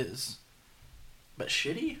so. It is. But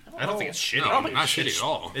shitty? I don't think it's shitty. No, I don't think not it's shitty at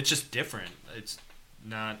all. It's just different. It's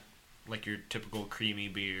not like your typical creamy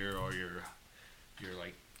beer or your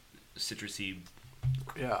like citrusy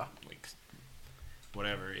Yeah. like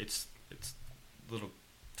whatever. It's a little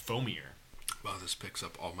foamier. Wow, this picks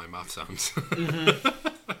up all my mouth sounds. Mm-hmm.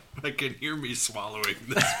 I can hear me swallowing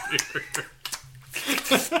this beer.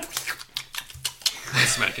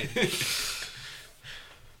 Smacking.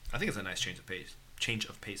 I think it's a nice change of pace. Change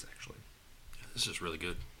of pace, actually. This is really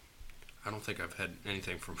good. I don't think I've had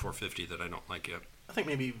anything from 450 that I don't like yet. I think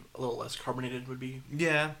maybe a little less carbonated would be.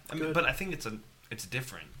 Yeah, I mean, Good. but I think it's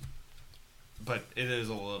different. But it is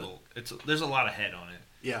a little. There's a lot of head on it.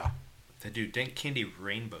 Yeah. They do Dank Candy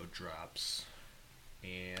Rainbow Drops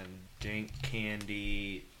and Dank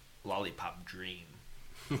Candy Lollipop Dream.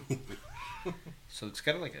 So it's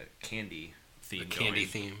got like a candy theme. The candy going.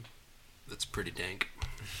 theme. That's pretty dank.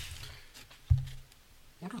 I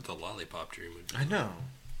wonder what the lollipop dream would be. I know.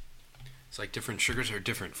 It's like different sugars or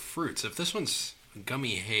different fruits. If this one's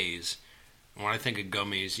gummy haze, When I think of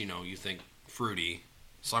gummies, you think fruity.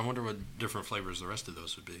 So I wonder what different flavors the rest of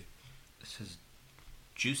those would be. It says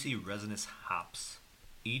juicy resinous hops.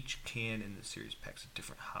 Each can in the series packs a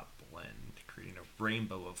different hop blend, creating a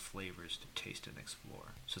rainbow of flavors to taste and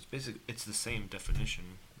explore. So it's the same definition.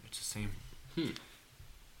 It's the same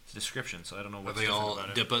description. So I don't know Are what's they different all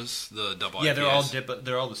about it. Dippas? The double Yeah, IPAs?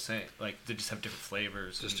 they're all the same. Like they just have different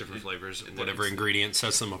flavors. Just different flavors. and Whatever it's- ingredient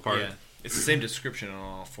sets them apart. Yeah, it's the same description on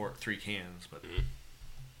all three cans, but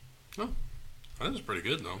Oh, that was pretty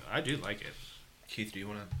good, though. I do like it. Keith, do you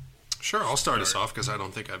want to? Sure, I'll start us off because I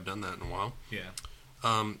don't think I've done that in a while. Yeah.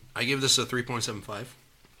 I give this a 3.75.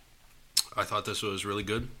 I thought this was really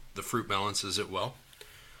good. The fruit balances it well.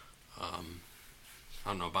 I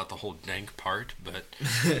don't know about the whole dank part, but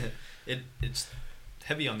It's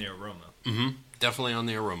heavy on the aroma. definitely on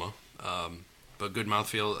the aroma. But good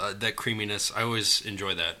mouthfeel. That creaminess, I always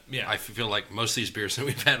enjoy that. Yeah. I feel like most of these beers that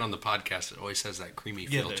we've had on the podcast, it always has that creamy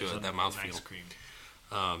feel to it, that mouthfeel. Nice cream.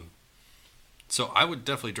 So I would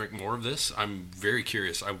definitely drink more of this. I'm very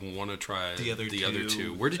curious. I want to try The other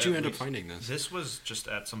two, Where did you at end up least. finding this? This was just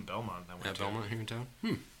at some Belmont I went At to. Belmont here in town?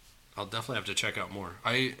 I'll definitely have to check out more.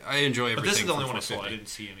 I enjoy everything. But this is the from only one I saw. I 450. didn't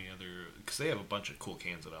see any other because they have a bunch of cool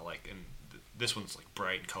cans that I like, and this one's like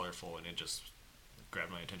bright and colorful, and it just grabbed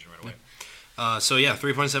my attention right away. So yeah,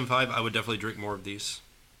 3.75. I would definitely drink more of these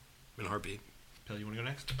in a heartbeat. Bill, you want to go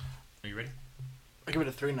next? Are you ready? I give it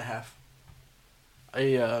a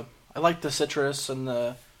 3.5. I like the citrus and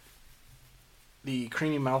the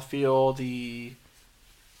creamy mouthfeel, the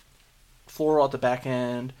floral at the back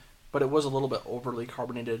end, but it was a little bit overly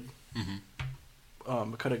carbonated. I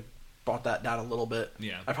could have brought that down a little bit.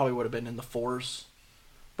 Yeah. I probably would have been in the 4s.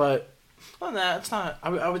 But other than that, it's not.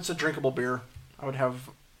 I would say drinkable beer. I would have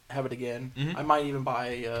it again. Mhm. I might even buy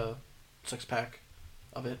a 6-pack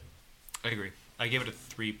of it. I agree. I gave it a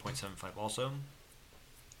 3.75 also.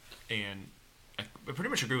 And I pretty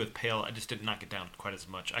much agree with Pale. I just didn't knock it down quite as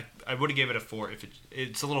much. I would have gave it a 4 if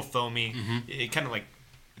it's a little foamy. It kind of like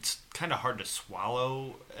it's kind of hard to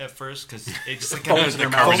swallow at first because it just like Foams in your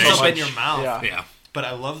mouth foams so up in much. your mouth. Yeah. Yeah. But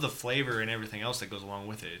I love the flavor and everything else that goes along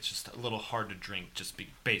with it. It's just a little hard to drink just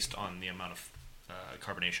based on the amount of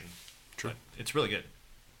carbonation. True. But it's really good.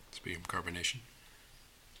 Speaking of carbonation.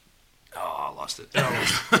 Oh, I lost it.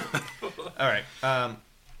 All right.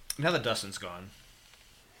 Now that Dustin's gone,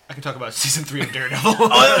 I can talk about season 3 of Daredevil.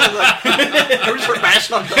 I was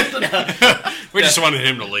bashing on Dustin. We just wanted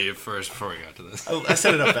him to leave first before we got to this. Oh, I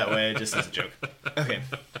set it up that way just as a joke. Okay.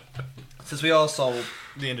 Since we all saw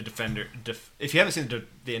the end of if you haven't seen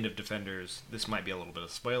the end of Defenders, this might be a little bit of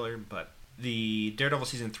a spoiler, but the Daredevil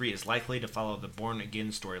season 3 is likely to follow the Born Again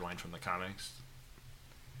storyline from the comics.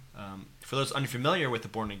 For those unfamiliar with the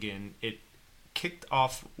Born Again, it kicked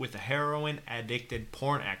off with a heroin-addicted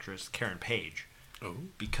porn actress, Karen Page,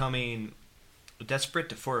 becoming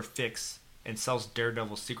desperate for a fix and sells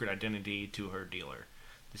Daredevil's secret identity to her dealer.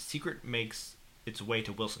 The secret makes its way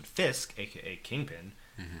to Wilson Fisk, a.k.a. Kingpin,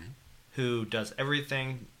 who does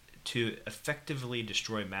everything to effectively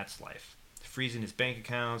destroy Matt's life, freezing his bank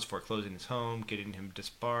accounts, foreclosing his home, getting him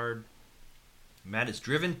disbarred. Matt is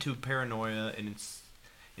driven to paranoia and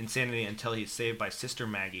insanity until he is saved by Sister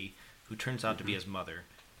Maggie, who turns out to be his mother,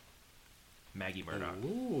 Maggie Murdock.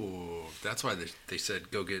 Ooh, that's why they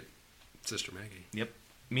said go get Sister Maggie. Yep.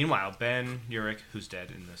 Meanwhile, Ben Urich, who's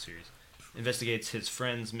dead in the series, investigates his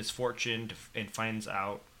friend's misfortune and finds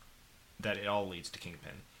out that it all leads to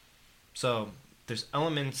Kingpin. So there's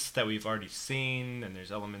elements that we've already seen, and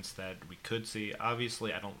there's elements that we could see.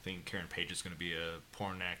 Obviously, I don't think Karen Page is going to be a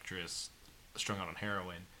porn actress strung out on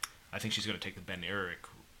heroin. I think she's going to take the Ben Urich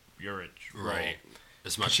role. Right.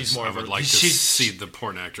 As much She's as more I of a- would like to she's- see the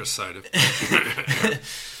porn actress side of it.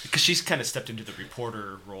 Because she's kind of stepped into the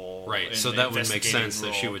reporter role. Right, and so the that would make investigating sense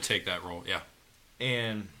that she role. would take that role, yeah.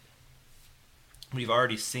 And we've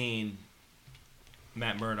already seen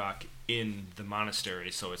Matt Murdock in the monastery,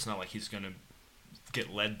 so it's not like he's going to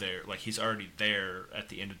get led there. Like, he's already there at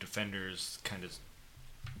the end of Defenders, kind of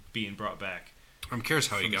being brought back. I'm curious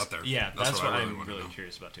how he from got this- there. Yeah, that's what I I'm wanna really know.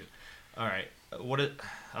 curious about, too. All right,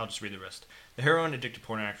 I'll just read the rest. The heroin-addicted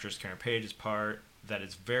porn actress Karen Page is part that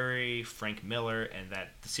is very Frank Miller, and that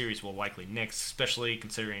the series will likely nix, especially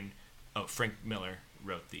considering... Oh, Frank Miller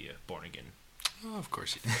wrote the Born Again. Oh, of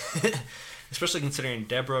course he did. Especially considering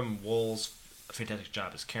Deborah Wool's fantastic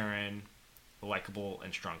job as Karen, a likable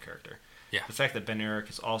and strong character. Yeah. The fact that Ben Urich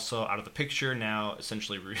is also out of the picture now,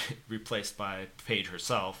 essentially replaced by Paige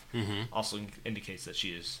herself, also indicates that she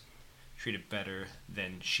is treated better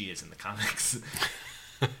than she is in the comics.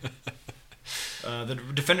 The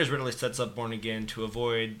Defenders readily sets up Born Again to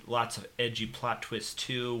avoid lots of edgy plot twists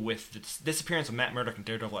too. With the disappearance of Matt Murdock and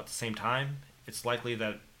Daredevil at the same time, it's likely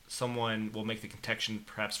that someone will make the connection,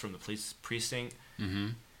 perhaps from the police precinct,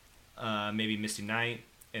 maybe Misty Knight,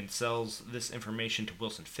 and sells this information to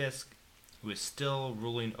Wilson Fisk, who is still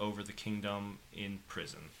ruling over the kingdom in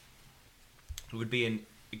prison. It would be an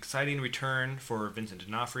exciting return for Vincent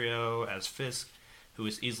D'Onofrio as Fisk, who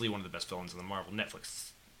is easily one of the best villains in the Marvel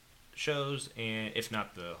Netflix shows, and if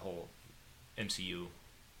not the whole MCU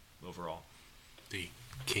overall. The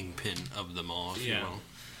kingpin of them all, if Yeah. you will.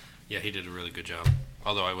 Yeah, he did a really good job.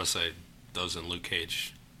 Although I will say, those in Luke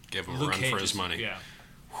Cage gave him a run for his money. Yeah.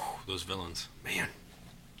 Whew, those villains, man,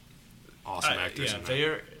 awesome actors. Yeah, in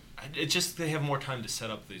that. they have more time to set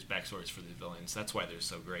up these backstories for the villains. That's why they're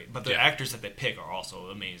so great. But the Yeah. actors that they pick are also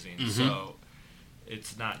amazing. So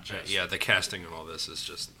it's not just yeah, the casting and all this is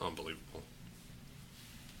just unbelievable.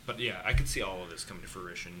 But yeah, I could see all of this coming to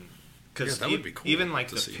fruition. Because Yeah, that would be cool even like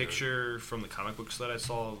to the see picture from the comic books that I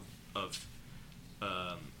saw of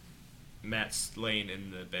Matt's laying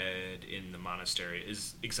in the bed in the monastery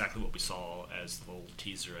is exactly what we saw as the little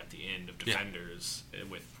teaser at the end of Yeah. Defenders,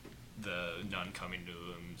 with the nun coming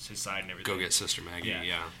to his side and everything. Go get Sister Maggie, Yeah.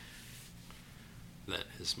 yeah. That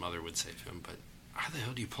his mother would save him, but how the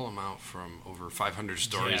hell do you pull him out from over 500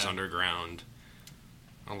 stories Yeah. underground?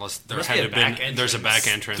 Unless there Must had be to a back been, there's a back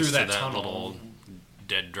entrance through to that that tunnel. little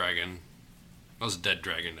dead dragon. That was a dead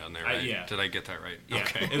dragon down there, right? Yeah. Did I get that right? Yeah.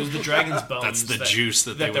 Okay. It was the dragon's bones. That's the juice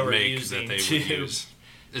that they would were make using that they to- would use.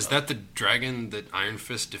 Is that the dragon that Iron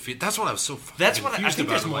Fist defeated? That's what I was so fucking That's what I confused think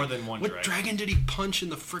about. there's I'm more like, than one what dragon. dragon did he punch in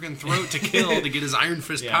the friggin' throat to kill to get his Iron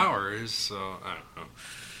Fist Yeah. powers? So, I don't know.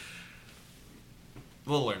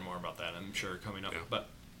 We'll learn more about that, I'm sure, coming up. Yeah. But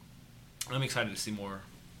I'm excited to see more,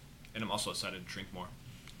 and I'm also excited to drink more.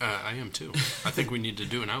 I am too. I think we need to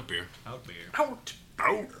do an out beer. Out beer. Out.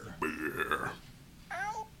 Beer.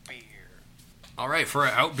 All right, for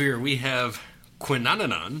our out beer, we have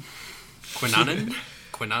Quinananan. Quinanana.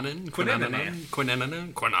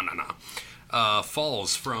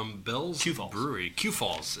 Falls from Bell's Q Falls. Brewery. Q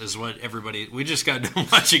Falls is what everybody... We just got done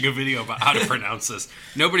watching a video about how to pronounce this.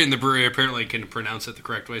 Nobody in the brewery apparently can pronounce it the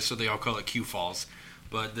correct way, so they all call it Q Falls.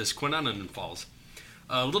 But this Quinananan Falls.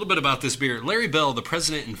 A little bit about this beer. Larry Bell, the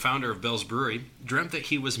president and founder of Bell's Brewery, dreamt that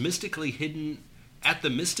he was mystically hidden at the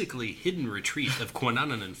mystically hidden retreat of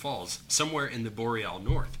Quinananan Falls, somewhere in the Boreal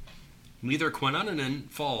North. Neither Quinananan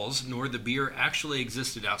Falls nor the beer actually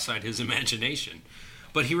existed outside his imagination,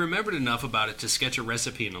 but he remembered enough about it to sketch a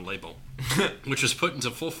recipe and a label, which was put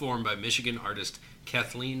into full form by Michigan artist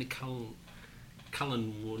Kathleen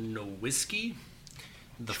Kalinowski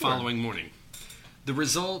the following morning.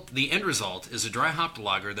 The end result is a dry hopped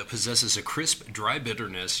lager that possesses a crisp, dry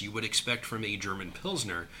bitterness you would expect from a German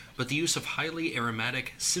Pilsner, but the use of highly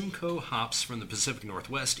aromatic Simcoe hops from the Pacific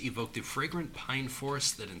Northwest evoked the fragrant pine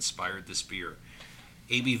forest that inspired this beer.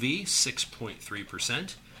 ABV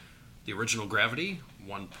 6.3%. The original gravity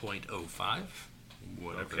 1.05,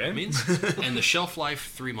 whatever Okay. that means, and the shelf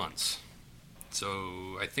life 3 months.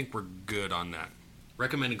 So I think we're good on that.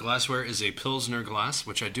 Recommended glassware is a Pilsner glass,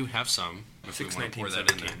 which I do have some. If we want to pour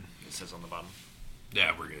that in there. It says on the bottom.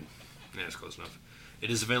 Yeah, we're good. Yeah, it's close enough. It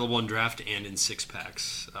is available in draft and in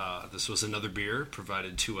 6-packs. This was another beer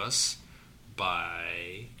provided to us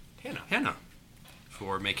by Hannah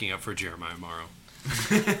for making up for Jeremiah Morrow.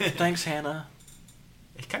 Thanks, Hannah.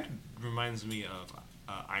 It kind of reminds me of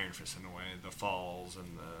Iron Fist in a way. The falls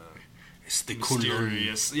and the... It's the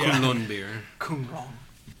Mysterious, Kunlun beer. Kunlun.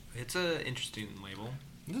 It's an interesting label.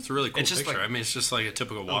 That's a really cool It's just picture. like- I mean, it's just like a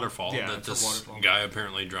typical waterfall yeah, that it's a this waterfall. guy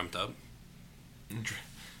apparently dreamt up.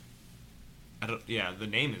 The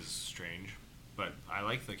name is strange, but I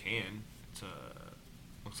like the can. It's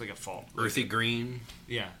looks like a fall. Earthy green,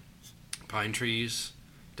 Yeah. pine trees.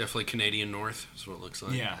 Definitely Canadian North is what it looks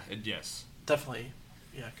like. Yeah. Yes. Definitely,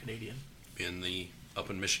 yeah, Canadian. Up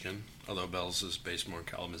in Michigan, although Bell's is based more in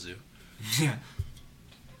Kalamazoo. Yeah.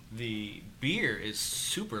 The beer is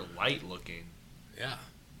super light looking. Yeah.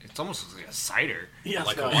 It's almost looks like a cider. Yeah,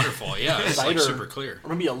 Like it's a got- waterfall, yeah. It's like Cider. super clear. Or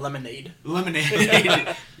maybe a lemonade.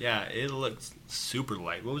 Lemonade. Yeah, it looks super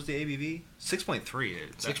light. What was the ABV?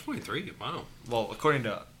 6.3. 6.3, wow. Well, according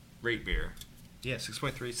to Rate Beer. Yeah,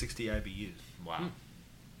 6.3, 60 IBUs. Wow.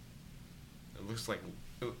 It looks like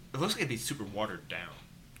it'd be super watered down.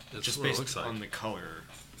 That's Just what it based looks like. on the color.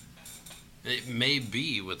 It may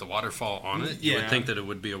be with the waterfall on it. You Yeah. would think that it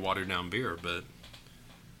would be a watered down beer, but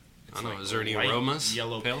I don't know. like Is there any light aromas?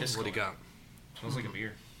 yellow Pale? piss What do you color. got? Smells like a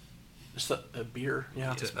beer. Just a beer,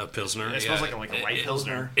 yeah. A Pilsner? It smells like a light It-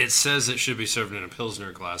 Pilsner. It says it should be served in a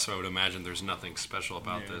Pilsner glass, so I would imagine there's nothing special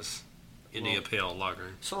about Yeah. this. India Pale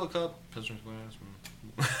Lager. Solo cup, Pilsner's glass.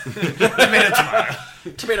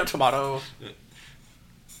 Tomato, tomato.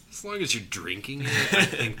 As long as you're drinking it, I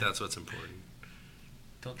think that's what's important.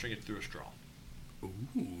 Don't drink it through a straw.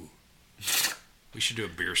 Ooh. We should do a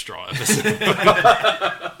beer straw episode. All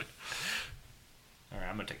right,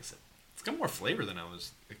 I'm gonna take a sip. It's got more flavor than I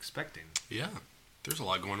was expecting. Yeah, there's a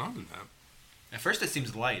lot going on in that. At first, it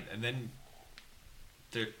seems light, and then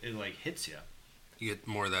it like hits you. You get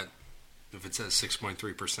more of that. If it says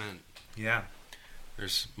 6.3%, Yeah.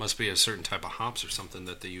 there's must be a certain type of hops or something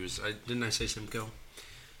that they use. Didn't I say Simcoe?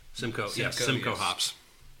 Simcoe, yes, Simcoe yes. hops.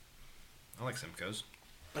 I like Simcoe's.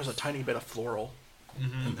 There's a tiny bit of floral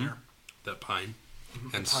in there. That pine.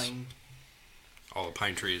 And Hence pine. all the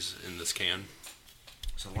pine trees in this can.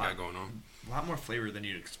 It's a We lot got going on. A lot more flavor than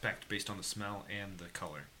you'd expect based on the smell and the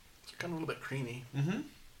color. It's kind of a little bit creamy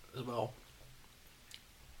as well.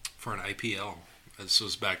 For an IPL, this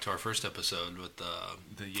was back to our first episode with the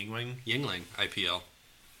The Yingling? Yingling IPL.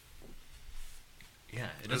 Yeah,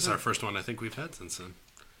 it This is doesn't. our first one I think we've had since then.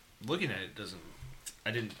 Looking at it, doesn't.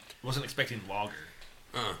 Wasn't expecting lager.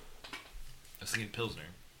 I was thinking Pilsner.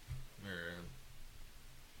 Or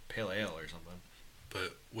Pale Ale or something.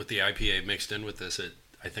 But with the IPA mixed in with this,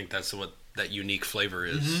 I think that's what that unique flavor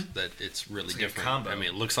is. That it's really It's like a different. combo. I mean,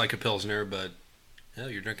 it looks like a Pilsner, but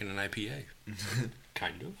you're drinking an IPA.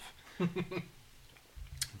 Kind of.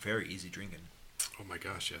 Very easy drinking. Oh my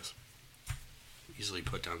gosh, yes. Easily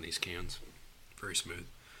put down these cans. Very smooth.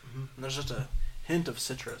 And there's just a hint of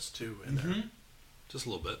citrus too in there. Just a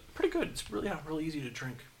little bit. Pretty good. It's really really easy to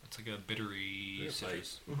drink. It's like a bittery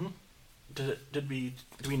citrus. Did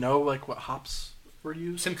we know like what hops were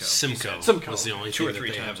used? Simcoe. Simcoe was the only Two or thing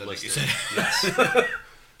three that they times, have I think you listed. said.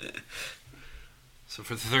 Yes. So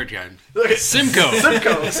for the third time, Okay. Simcoe.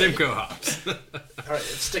 Simcoe. Simcoe hops. All right,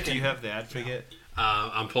 it's sticking. Do you have the ad figure?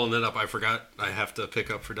 I'm pulling it up. I forgot. I have to pick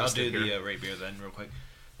up for I'll Dustin do here. the rate beer then, real quick.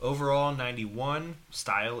 Overall, 91.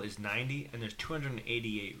 Style is 90, and there's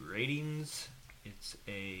 288 ratings. It's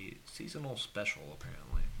a seasonal special,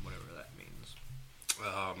 apparently, whatever that means.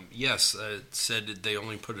 Yes, it said they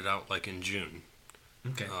only put it out like in June,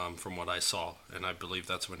 Okay. from what I saw, and I believe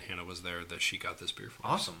that's when Hannah was there that she got this beer from.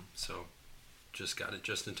 Awesome. So, just got it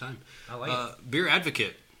just in time. I like it. Beer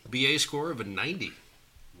Advocate, BA score of a 90.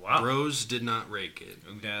 Wow. Bros did not rake it.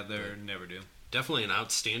 Yeah, they never do. Definitely an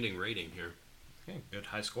outstanding rating here. Okay, good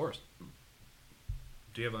high scores.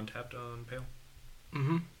 Do you have Untapped on Pale?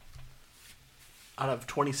 Out of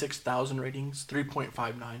 26,000 ratings,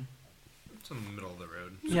 3.59. It's in the middle of the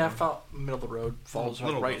road. Yeah, middle of the road. Falls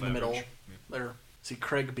Little right in the above middle. average. There. See,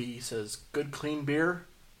 Craig B says, good clean beer,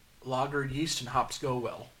 lager, yeast, and hops go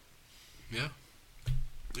well. Yeah.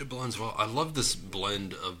 It blends well. I love this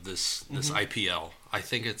blend of this IPL. I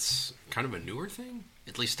think it's kind of a newer thing,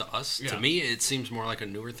 at least to us. Yeah. To me, it seems more like a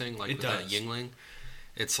newer thing, like It with that does. Yingling.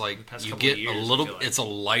 It's like past you couple get of years, a I little. feel like. It's a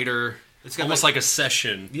lighter. It's got almost like a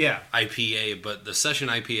session Yeah. IPA, but the session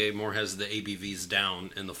IPA more has the ABVs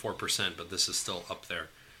down in the 4%, but this is still up there.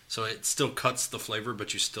 So it still cuts the flavor,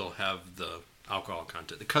 but you still have the alcohol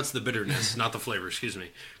content. It cuts the bitterness, not the flavor, excuse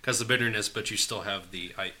me. Cuts the bitterness, but you still have the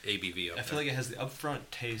ABV up I feel there. like it has the upfront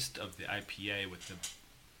taste of the IPA with the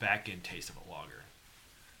back end taste of a lager.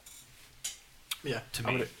 Yeah, To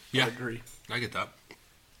I me. would Yeah. agree. I get that.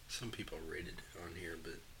 Some people rated on here,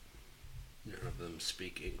 but none of them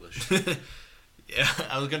speak English. Yeah,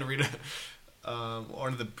 I was gonna read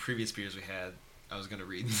one of the previous beers we had. I was gonna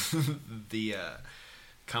read the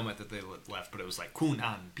comment that they left, but it was like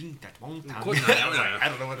 "Kunan Pintat Wontan." I was like, I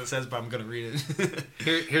don't know what it says, but I'm gonna read it.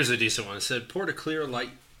 Here's a decent one. It said, poured a clear,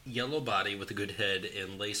 light yellow body with a good head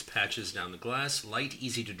and lace patches down the glass. Light,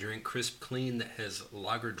 easy to drink, crisp, clean, that has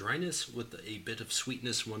lager dryness with a bit of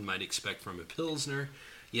sweetness one might expect from a Pilsner,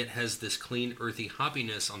 yet has this clean, earthy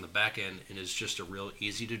hoppiness on the back end and is just a real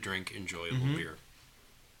easy to drink, enjoyable beer.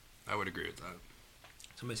 I would agree with that.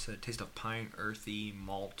 Somebody said taste of pine, earthy,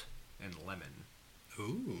 malt, and lemon.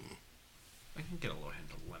 Ooh. I can get a little hint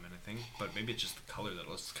of lemon, I think, but maybe it's just the color that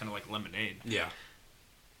looks kind of like lemonade. Yeah.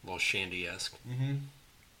 A little shandy-esque. Mm-hmm.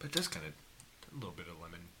 But it does kind of a little bit of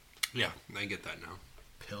lemon. Yeah, I get that now.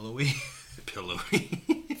 Pillowy. Pillowy.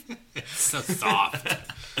 It's so soft.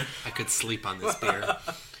 I could sleep on this beer.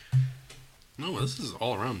 No, this is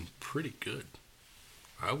all around pretty good.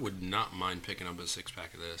 I would not mind picking up a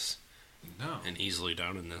 6-pack of this No. and easily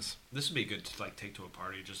down in this. This would be good to like take to a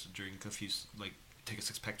party, just to drink a few, like take a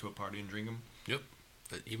 6-pack to a party and drink them. Yep.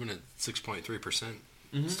 But even at 6.3%,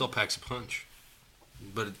 it still packs a punch.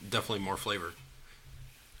 But it definitely more flavor.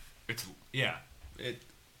 It's it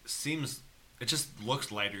seems it just looks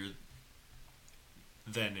lighter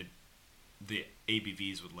than it the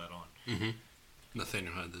ABVs would let on. Mm-hmm.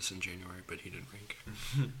 Nathaniel had this in January, but he didn't rink.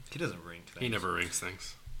 He doesn't rink. He never rinks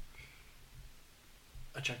things.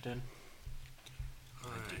 I checked in.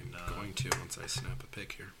 I'm going to once I snap a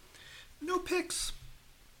pic here. No pics.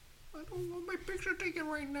 I don't want my picture taken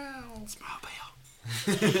right now. Small pal.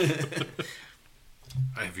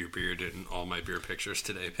 I have your beard in all my beer pictures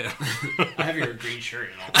today, pal. I have your green shirt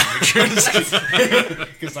in all my pictures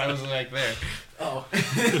because I was like there. Oh.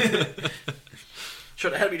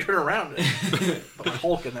 Should have had me turn around and put my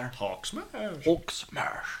Hulk in there. Hulk smash. Hulk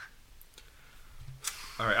smash.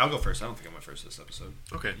 All right, I'll go first. I don't think I went first this episode.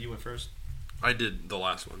 Okay. You went first? I did the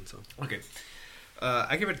last one, so. Okay.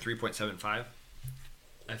 I give it a 3.75.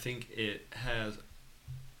 I think it has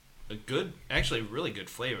a good, actually really good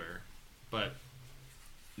flavor, but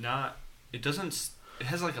not, it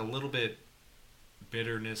has like a little bit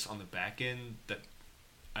bitterness on the back end that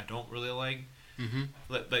I don't really like. Mm-hmm.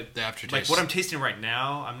 Like The aftertaste. Like what I'm tasting right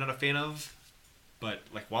now, I'm not a fan of, but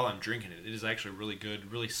like while I'm drinking it, it is actually really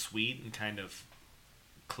good, really sweet and kind of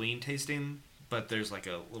clean tasting, but there's like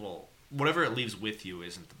a little, whatever it leaves with you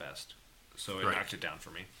isn't the best. So it knocked it down for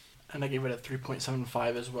me. And I gave it a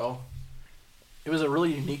 3.75 as well. It was a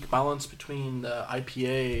really unique balance between the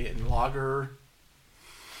IPA and lager.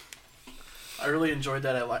 I really enjoyed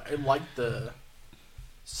that. I liked the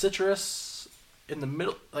citrus in the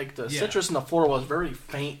middle. Like the citrus in the floor was very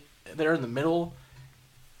faint there in the middle.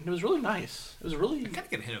 And it was really nice. It was really... I kind of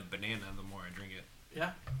get a hint of banana the more I drink it.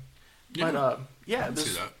 Yeah. Yeah. But, I can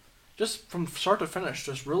see that. just from start to finish,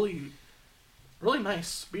 just really, really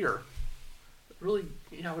nice beer. Really,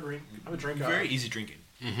 I would drink. Very easy drinking.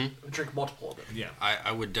 Mm-hmm. I would drink multiple of it. Yeah.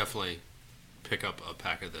 I would definitely pick up a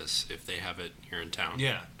pack of this if they have it here in town.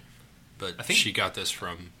 Yeah. But I think, she got this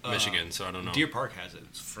from Michigan, so I don't know. Deer Park has it.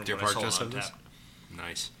 It's from Deer what I Park saw does on have this? tap.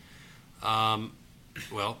 Nice.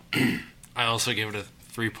 Well, I also gave it a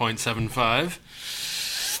 3.75.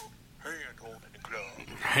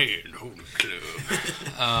 Hey, no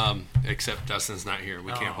club. Except Dustin's not here.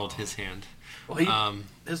 We can't hold his hand. Well,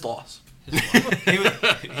 his loss. He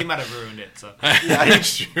might have ruined it. So Yeah,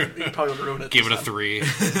 That's true. he probably would ruin it. Give it a this 3.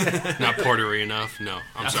 Not portery enough. No,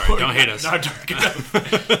 I'm sorry. Don't hate us. Not dark enough.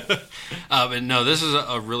 But no, this is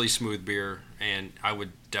a really smooth beer, and I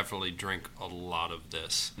would definitely drink a lot of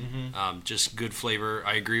this. Mm-hmm. Just good flavor.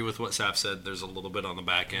 I agree with what Saf said. There's a little bit on the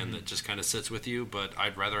back end that just kind of sits with you, but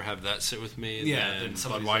I'd rather have that sit with me than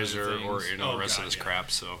some of these other Budweiser or things. the rest of this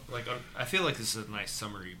crap. So Like I feel like this is a nice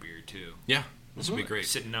summery beer too. yeah, this would be great.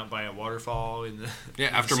 Sitting out by a waterfall in the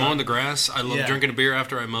After sun. mowing the grass, I love drinking a beer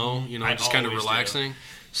after I mow. I Just kind of always do. relaxing.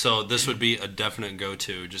 So this would be a definite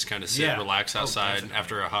go-to. Just kind of sit, relax outside definitely.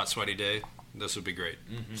 after a hot, sweaty day. This would be great.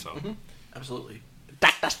 So Absolutely.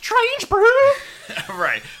 That's strange, bro.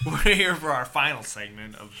 Right. We're here for our final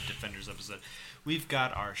segment of the Defenders episode. We've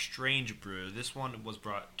got our Strange Brew. This one was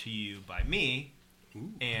brought to you by me,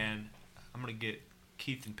 and I'm going to get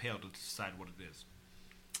Keith and Pale to decide what it is.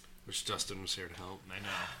 which Dustin was here to help. I know.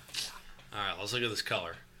 All right, let's look at this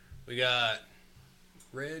color. We got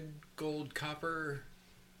red, gold, copper.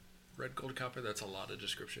 Red, gold, copper. That's a lot of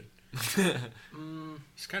description.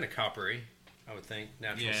 It's kind of coppery, I would think.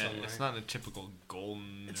 Natural sunlight. It's not a typical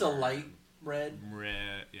golden. It's a light red.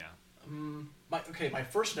 Red, yeah. My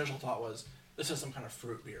first initial thought was this is some kind of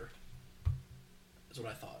fruit beer. Is what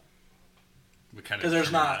I thought. We kind of Because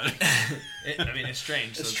there's not. It's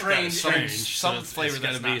strange. It's so got strange. Some flavor It's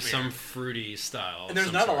got that's to be not some beer. fruity style. And there's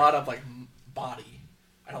some not a sort. lot of body.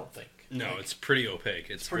 I don't think. No, Like, it's pretty opaque.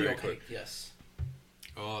 It's pretty very opaque. quick. Yes.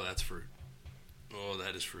 Oh, that's fruit. Oh,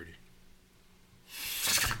 that is fruity.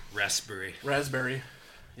 Raspberry. Raspberry.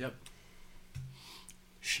 Yep.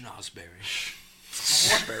 Schnozberry.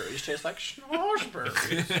 Schnozberries taste like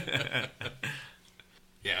schnozberries.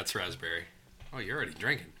 Yeah, it's raspberry. Oh, you're already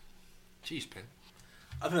drinking. Jeez, man.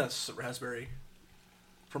 I think that's raspberry.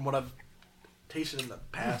 From what I've tasted in the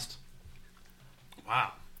past.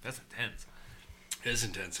 Wow, that's intense. It is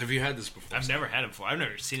intense. Have you had this before? I've never had it before. I've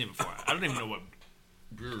never seen it before. I don't even know what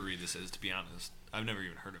brewery this is, to be honest. I've never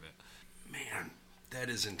even heard of it. Man, that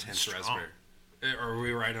is intense Strong. raspberry. Are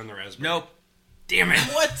we right on the raspberry? Nope. Damn it.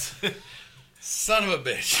 What? Son of a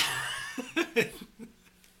bitch.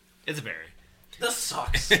 It's a berry. This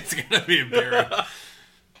sucks. It's going to be a berry.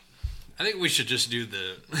 I think we should just do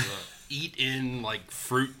the eat in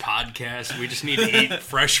fruit podcast. We just need to eat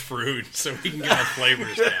fresh fruit so we can get our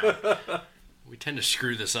flavors down. We tend to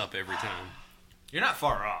screw this up every time. You're not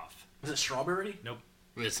far off. Is it strawberry? Nope.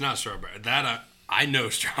 It's not strawberry. That I know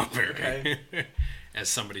strawberry. Okay. As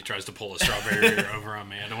somebody tries to pull a strawberry beer over on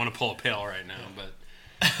me. I don't want to pull a pail right now,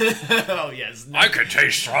 but Oh yes. I could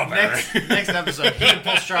taste strawberry. Next episode, he can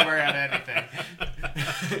pull strawberry out of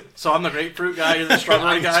anything. So I'm the grapefruit guy, you're the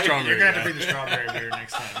strawberry guy? You're gonna have to bring the strawberry beer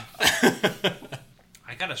next time.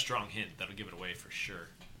 I got a strong hint that'll give it away for sure,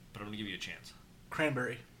 but I'm gonna give you a chance.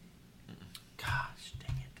 Cranberry. Gosh,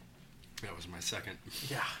 dang it. That was my second.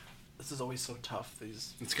 Yeah. This is always so tough.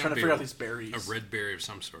 These It's trying gotta to be figure out these berries. A red berry of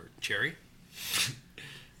some sort. Cherry?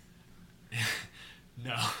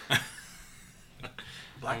 No.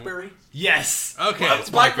 Blackberry? Yes. Okay. Well, it's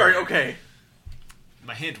blackberry, okay.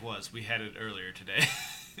 My hint was we had it earlier today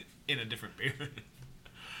in a different beer.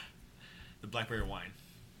 The blackberry wine.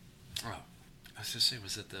 Oh. I was just saying,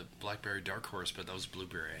 was it the blackberry dark horse, but that was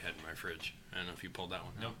blueberry I had in my fridge. I don't know if you pulled that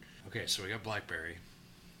one. Nope. Okay, so we got blackberry.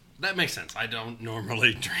 That makes sense. I don't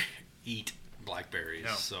normally eat blackberries,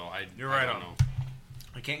 No. so You're I right don't on. know.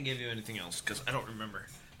 I can't give you anything else because I don't remember.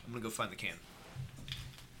 I'm gonna go find the can.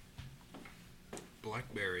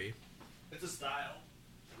 Blackberry. It's a style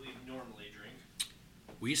we normally drink.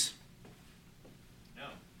 Weiss? No.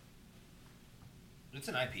 It's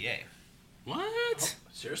an IPA. What? Oh,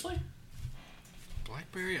 seriously?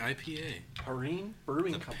 Blackberry IPA. Perrine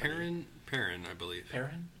Brewing The Company. Perrin, I believe.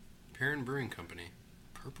 Perrin? Perrin Brewing Company.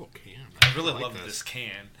 Purple can. I really like love this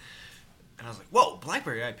can. And I was like, whoa,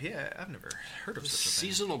 blackberry IPA? I've never heard of This such a thing.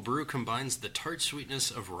 seasonal brew combines the tart sweetness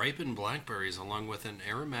of ripened blackberries along with an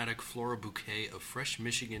aromatic floral bouquet of fresh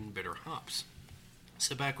Michigan bitter hops.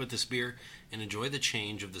 Sit back with this beer and enjoy the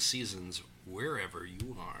change of the seasons wherever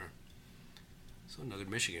you are. So another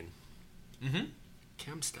Michigan. Mm-hmm.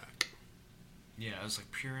 Camstack. Yeah, I was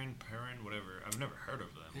like, Perrin, whatever. I've never heard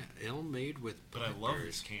of them. Yeah, ale made with But I love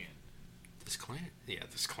blackberries. this can. This client? Yeah,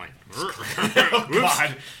 this client. Oh,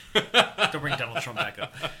 God. Don't bring Donald Trump back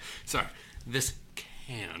up. Sorry. This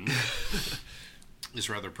can is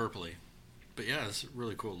rather purpley. But yeah, it's a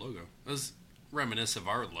really cool logo. It was reminiscent of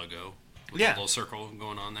our logo. With Yeah. a little circle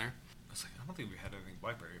going on there. I was like, I don't think we had anything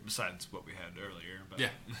blackberry besides what we had earlier. But Yeah.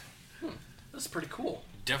 This is pretty cool.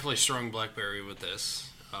 Definitely strong blackberry with this.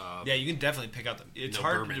 Yeah, you can definitely pick out the. It's No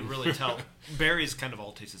hard to bourbon. really tell. Berries kind of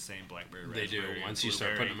all taste the same. Blackberry, They do, raspberry, once you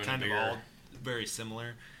start blueberry, putting them in a kind beer. of all very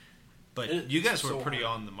similar. But It- you guys it's were so pretty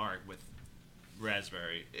hard. on the mark with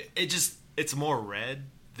raspberry. It just it's more red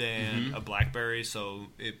than Mm-hmm. a blackberry, so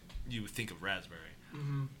you would think of raspberry,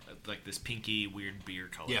 Mm-hmm. like this pinky weird beer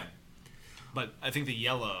color. Yeah. But I think the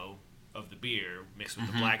yellow of the beer mixed with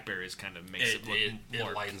the blackberries kind of makes it, It look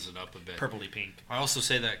more lightens it up a bit. purpley pink. I also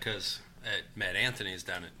say that because at Matt Anthony's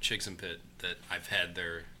down at Chicks and Pit that I've had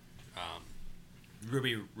their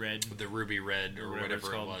Ruby red. the ruby red or whatever it's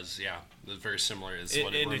whatever it called. was. Yeah, it was very similar. It's It-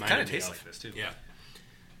 what it and it reminded kinda me tastes of. like this, too. Yeah,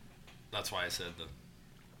 that's why I said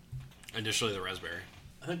initially the raspberry.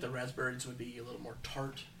 I think the raspberries would be a little more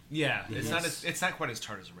tart, Yeah, it's not Yes. it's not quite as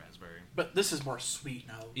tart as a raspberry. but this is more sweet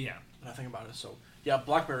now Yeah. when I think about it. So, yeah,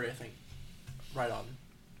 blackberry, I think, right on.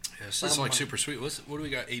 Yeah, this is like super sweet. What do we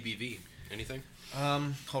got? ABV? Anything?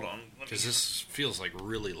 Hold on. Because this feels like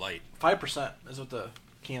really light. 5% is what the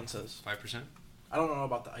can says. 5%. I don't know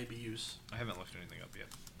about the IBUs. I haven't looked anything up yet.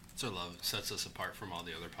 So love sets us apart from all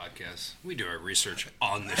the other podcasts. We do our research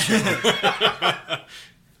on the show.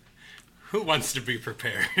 Who wants to be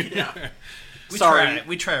prepared? Yeah. We Sorry, try,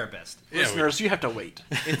 we try our best. Yeah, listeners, you have to wait.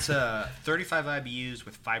 It's 35 IBUs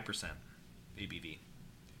with 5% ABV.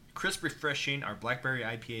 Crisp, refreshing, our blackberry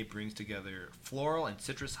IPA brings together floral and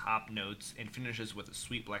citrus hop notes and finishes with a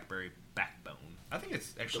sweet blackberry backbone. I think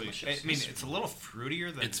it's actually. Delicious. I mean, it's a little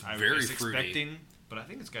fruitier than It's I very was fruity. expecting, but I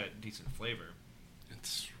think it's got a decent flavor.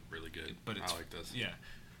 It's really good. But it's, I like this. Yeah,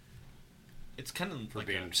 it's kind of For like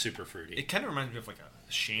being super fruity. it kind of reminds me of like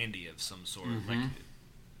a shandy of some sort, Mm-hmm. like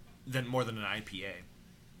than more than an IPA.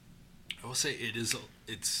 I will say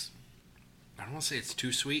it's. I don't want to say it's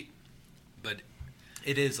too sweet, but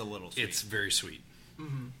It is a little sweet. it's very sweet.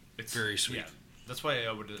 It's very sweet. Yeah, that's why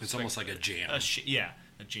I would. It's almost like a jam. a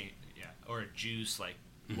jam, or a juice like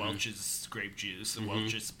Welch's grape juice, and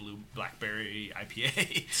Welch's blue blackberry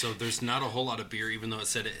IPA. So there's not a whole lot of beer, even though it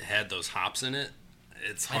said it had those hops in it.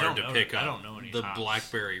 It's I hard don't to know- pick I up. don't know any the hops.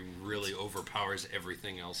 blackberry really overpowers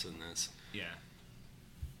everything else in this. Yeah,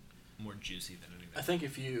 more juicy than anything. I think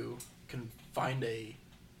if you can find a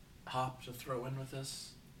hop to throw in with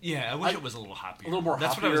this, Yeah, I wish I- it was a little hoppier. a little more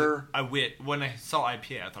That's hoppier. what when I saw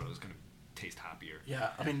IPA, I thought it was going to taste hoppier.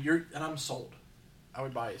 yeah, I mean, and I'm sold. I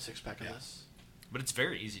would buy a 6-pack of Yeah. this. But it's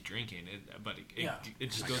very easy drinking. But Yeah. it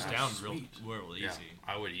just Oh my goes gosh, down sweet. real easy. Yeah,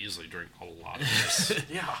 I would easily drink a lot of this.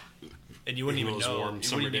 Yeah. And you wouldn't In even those know. warm You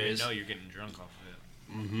summer wouldn't even days. know you're getting drunk off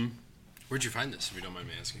of it. Where'd you find this, if you don't mind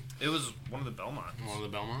me asking? It was one of the Belmonts. One of the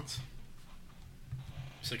Belmonts?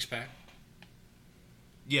 6-pack?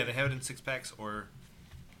 Yeah, they have it in 6-packs or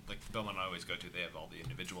like the Belmont I always go to, they have all the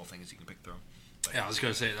individual things you can pick through. But Yeah, I was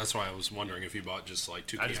gonna say that's why I was wondering if you bought just like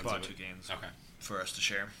 2 I cans. just bought of 2 it. cans Okay, for us to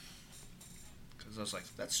share. Because I was like,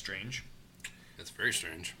 that's strange. it's very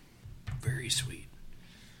strange. Very sweet.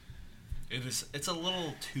 It's a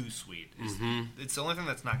little too sweet. It's the only thing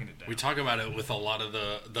that's knocking it down. We talk about it with a lot of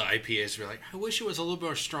the IPAs. We're like, I wish it was a little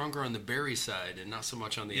bit stronger on the berry side and not so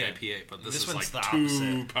much on the Yeah. IPA. But this is one's like the too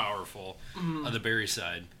opposite. powerful on the berry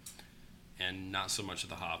side, and not so much of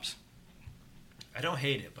the hops. I don't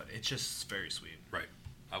hate it, but it's just very sweet. Right.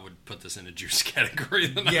 I would put this in a juice category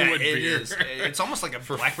than I Yeah, would it beer. is. It's almost like a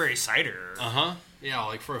blackberry cider. Yeah,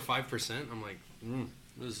 like for a 5%, I'm like,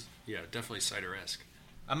 this is definitely cider-esque.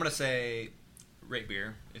 I'm gonna say rate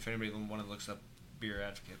beer. If anybody want to look up Beer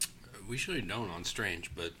Advocate, We should have known on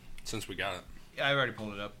Strange, but since we got it, yeah, I've already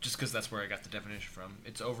pulled it up just because that's where I got the definition from.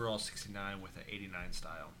 It's overall 69 with an 89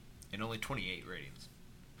 style and only 28 ratings.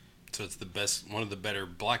 so it's the best, one of the better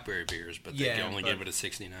blackberry beers, but they Yeah, only but- give it a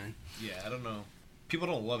 69. Yeah, I don't know. People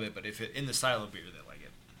don't love it, but if it in the style of beer, they like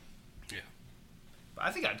it. Yeah. But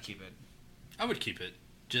I think I'd keep it. I would keep it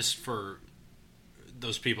just for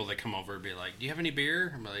those people that come over and be like, "Do you have any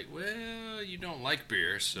beer?" I'm like, "Well, you don't like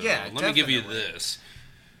beer, so Yeah, let me give you definitely. this."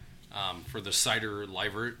 For the cider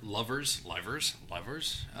lovers,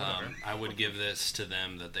 I would give this to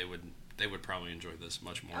them. That they would probably enjoy this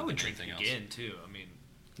much more. I would than drink it anything again else. too. I mean,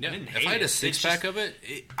 Yeah, I didn't if hate I had a it. six It's pack just- of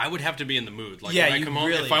it, I would have to be in the mood. Like Yeah, when I you come home,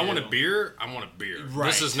 really if I want a do. beer, I want a beer. Right.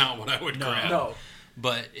 This is not what I would grab. No.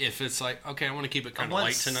 But if it's like, okay, I want to keep it kind of want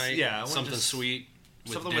light tonight. yeah, I want something just sweet,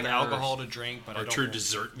 with something dinner with alcohol to drink, but I or don't true want-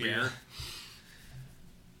 dessert yeah. beer.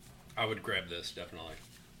 I would grab this definitely.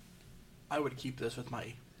 I would keep this with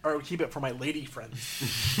my, or I would keep it for my lady friends.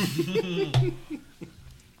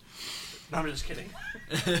 No, I'm just kidding.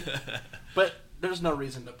 But there's no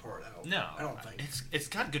reason to pour it out. No, I don't think. it's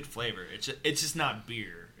got good flavor. It's just not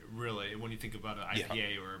beer, really. When you think about an Yeah.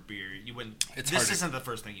 IPA or a beer, you wouldn't. It's this hard to- isn't the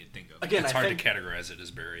first thing you'd think of. Again, It's I hard think to categorize it as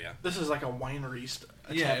beer, yeah. this is like a winery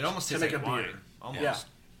Yeah, it almost to tastes make like a wine. beer. Almost.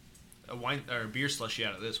 Yeah. A wine or a beer slushy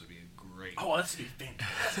out of this would be great. Oh, that's be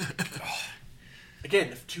fantastic. Again,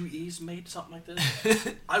 if 2E's made something like this,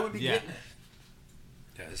 I would be Yeah. getting it.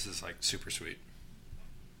 Yeah, this is like super sweet.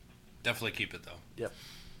 Definitely keep it though. Yep.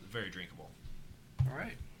 Very drinkable. All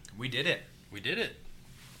right. We did it. We did it.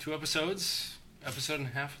 2 episodes. Episode and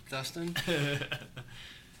a half with Dustin.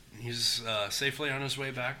 He's safely on his way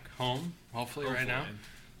back home, hopefully right now.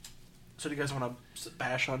 So do you guys want to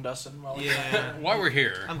bash on Dustin? While Yeah. While we're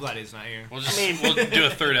here, I'm glad he's not here. we'll just I mean- we'll do a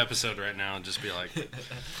 3rd episode right now and just be like,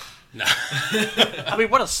 nah. I mean,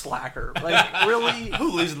 what a slacker! Like, really?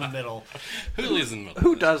 Who lives in the middle? Who leaves in the middle?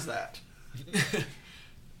 Who of this? does that?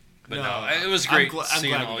 But No, no, it was I'm great gl- I'm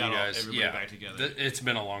seeing glad we all got you all- guys. everybody Yeah, back together. It's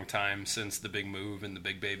been a long time since the big move and the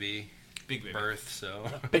big baby Big baby. birth. So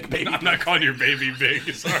Big baby. I'm not calling your baby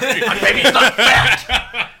big. Sorry. Baby's not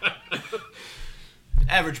fat.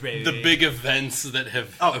 Average baby. The big events that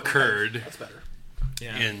have Oh, occurred That's better.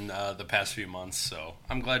 yeah. in the past few months. So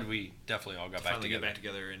I'm glad we definitely all got back Finally together. get back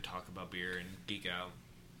together and talk about beer and geek out.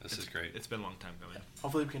 This is great. It's been a long time coming.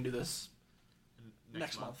 Hopefully, we can do this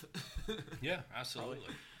next month. Yeah,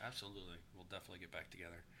 absolutely. Absolutely. We'll definitely get back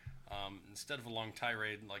together. Instead of a long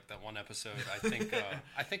tirade like that one episode, I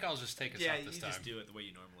think I'll just take us Yeah, out you this time. just do it the way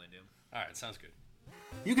you normally do. All right, sounds good.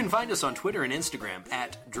 You can find us on Twitter and Instagram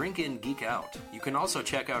at DrinkInGeekOut. You can also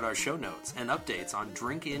check out our show notes and updates on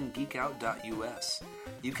drinkingeekout.us.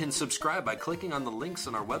 You can subscribe by clicking on the links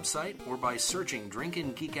on our website or by searching Drink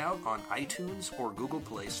In Geek Out on iTunes or Google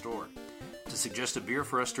Play Store. To suggest a beer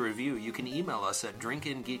for us to review, you can email us at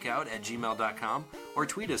drinkingeekout@gmail.com or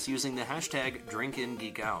tweet us using the hashtag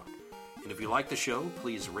DrinkInGeekOut. And if you like the show,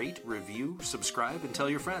 please rate, review, subscribe, and tell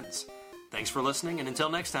your friends. Thanks for listening, and until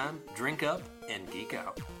next time, drink up and geek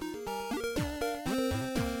out.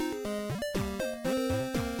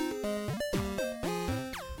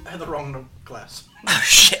 I had the wrong glass. Oh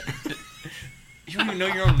shit! You don't even know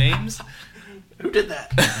your own names? Who did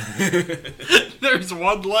that? There's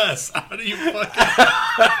one less. How do you fucking...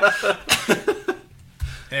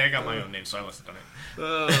 Hey, I got my own name, so I must have done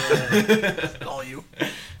it. All you.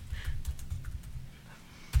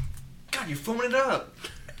 God, you're foaming it up.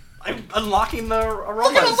 I'm unlocking the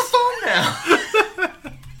aromas. Look at the phone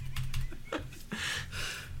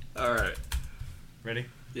now. All right. Ready?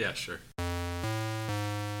 Yeah, sure.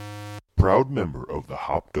 Proud member of the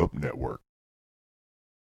Hopped Up Network.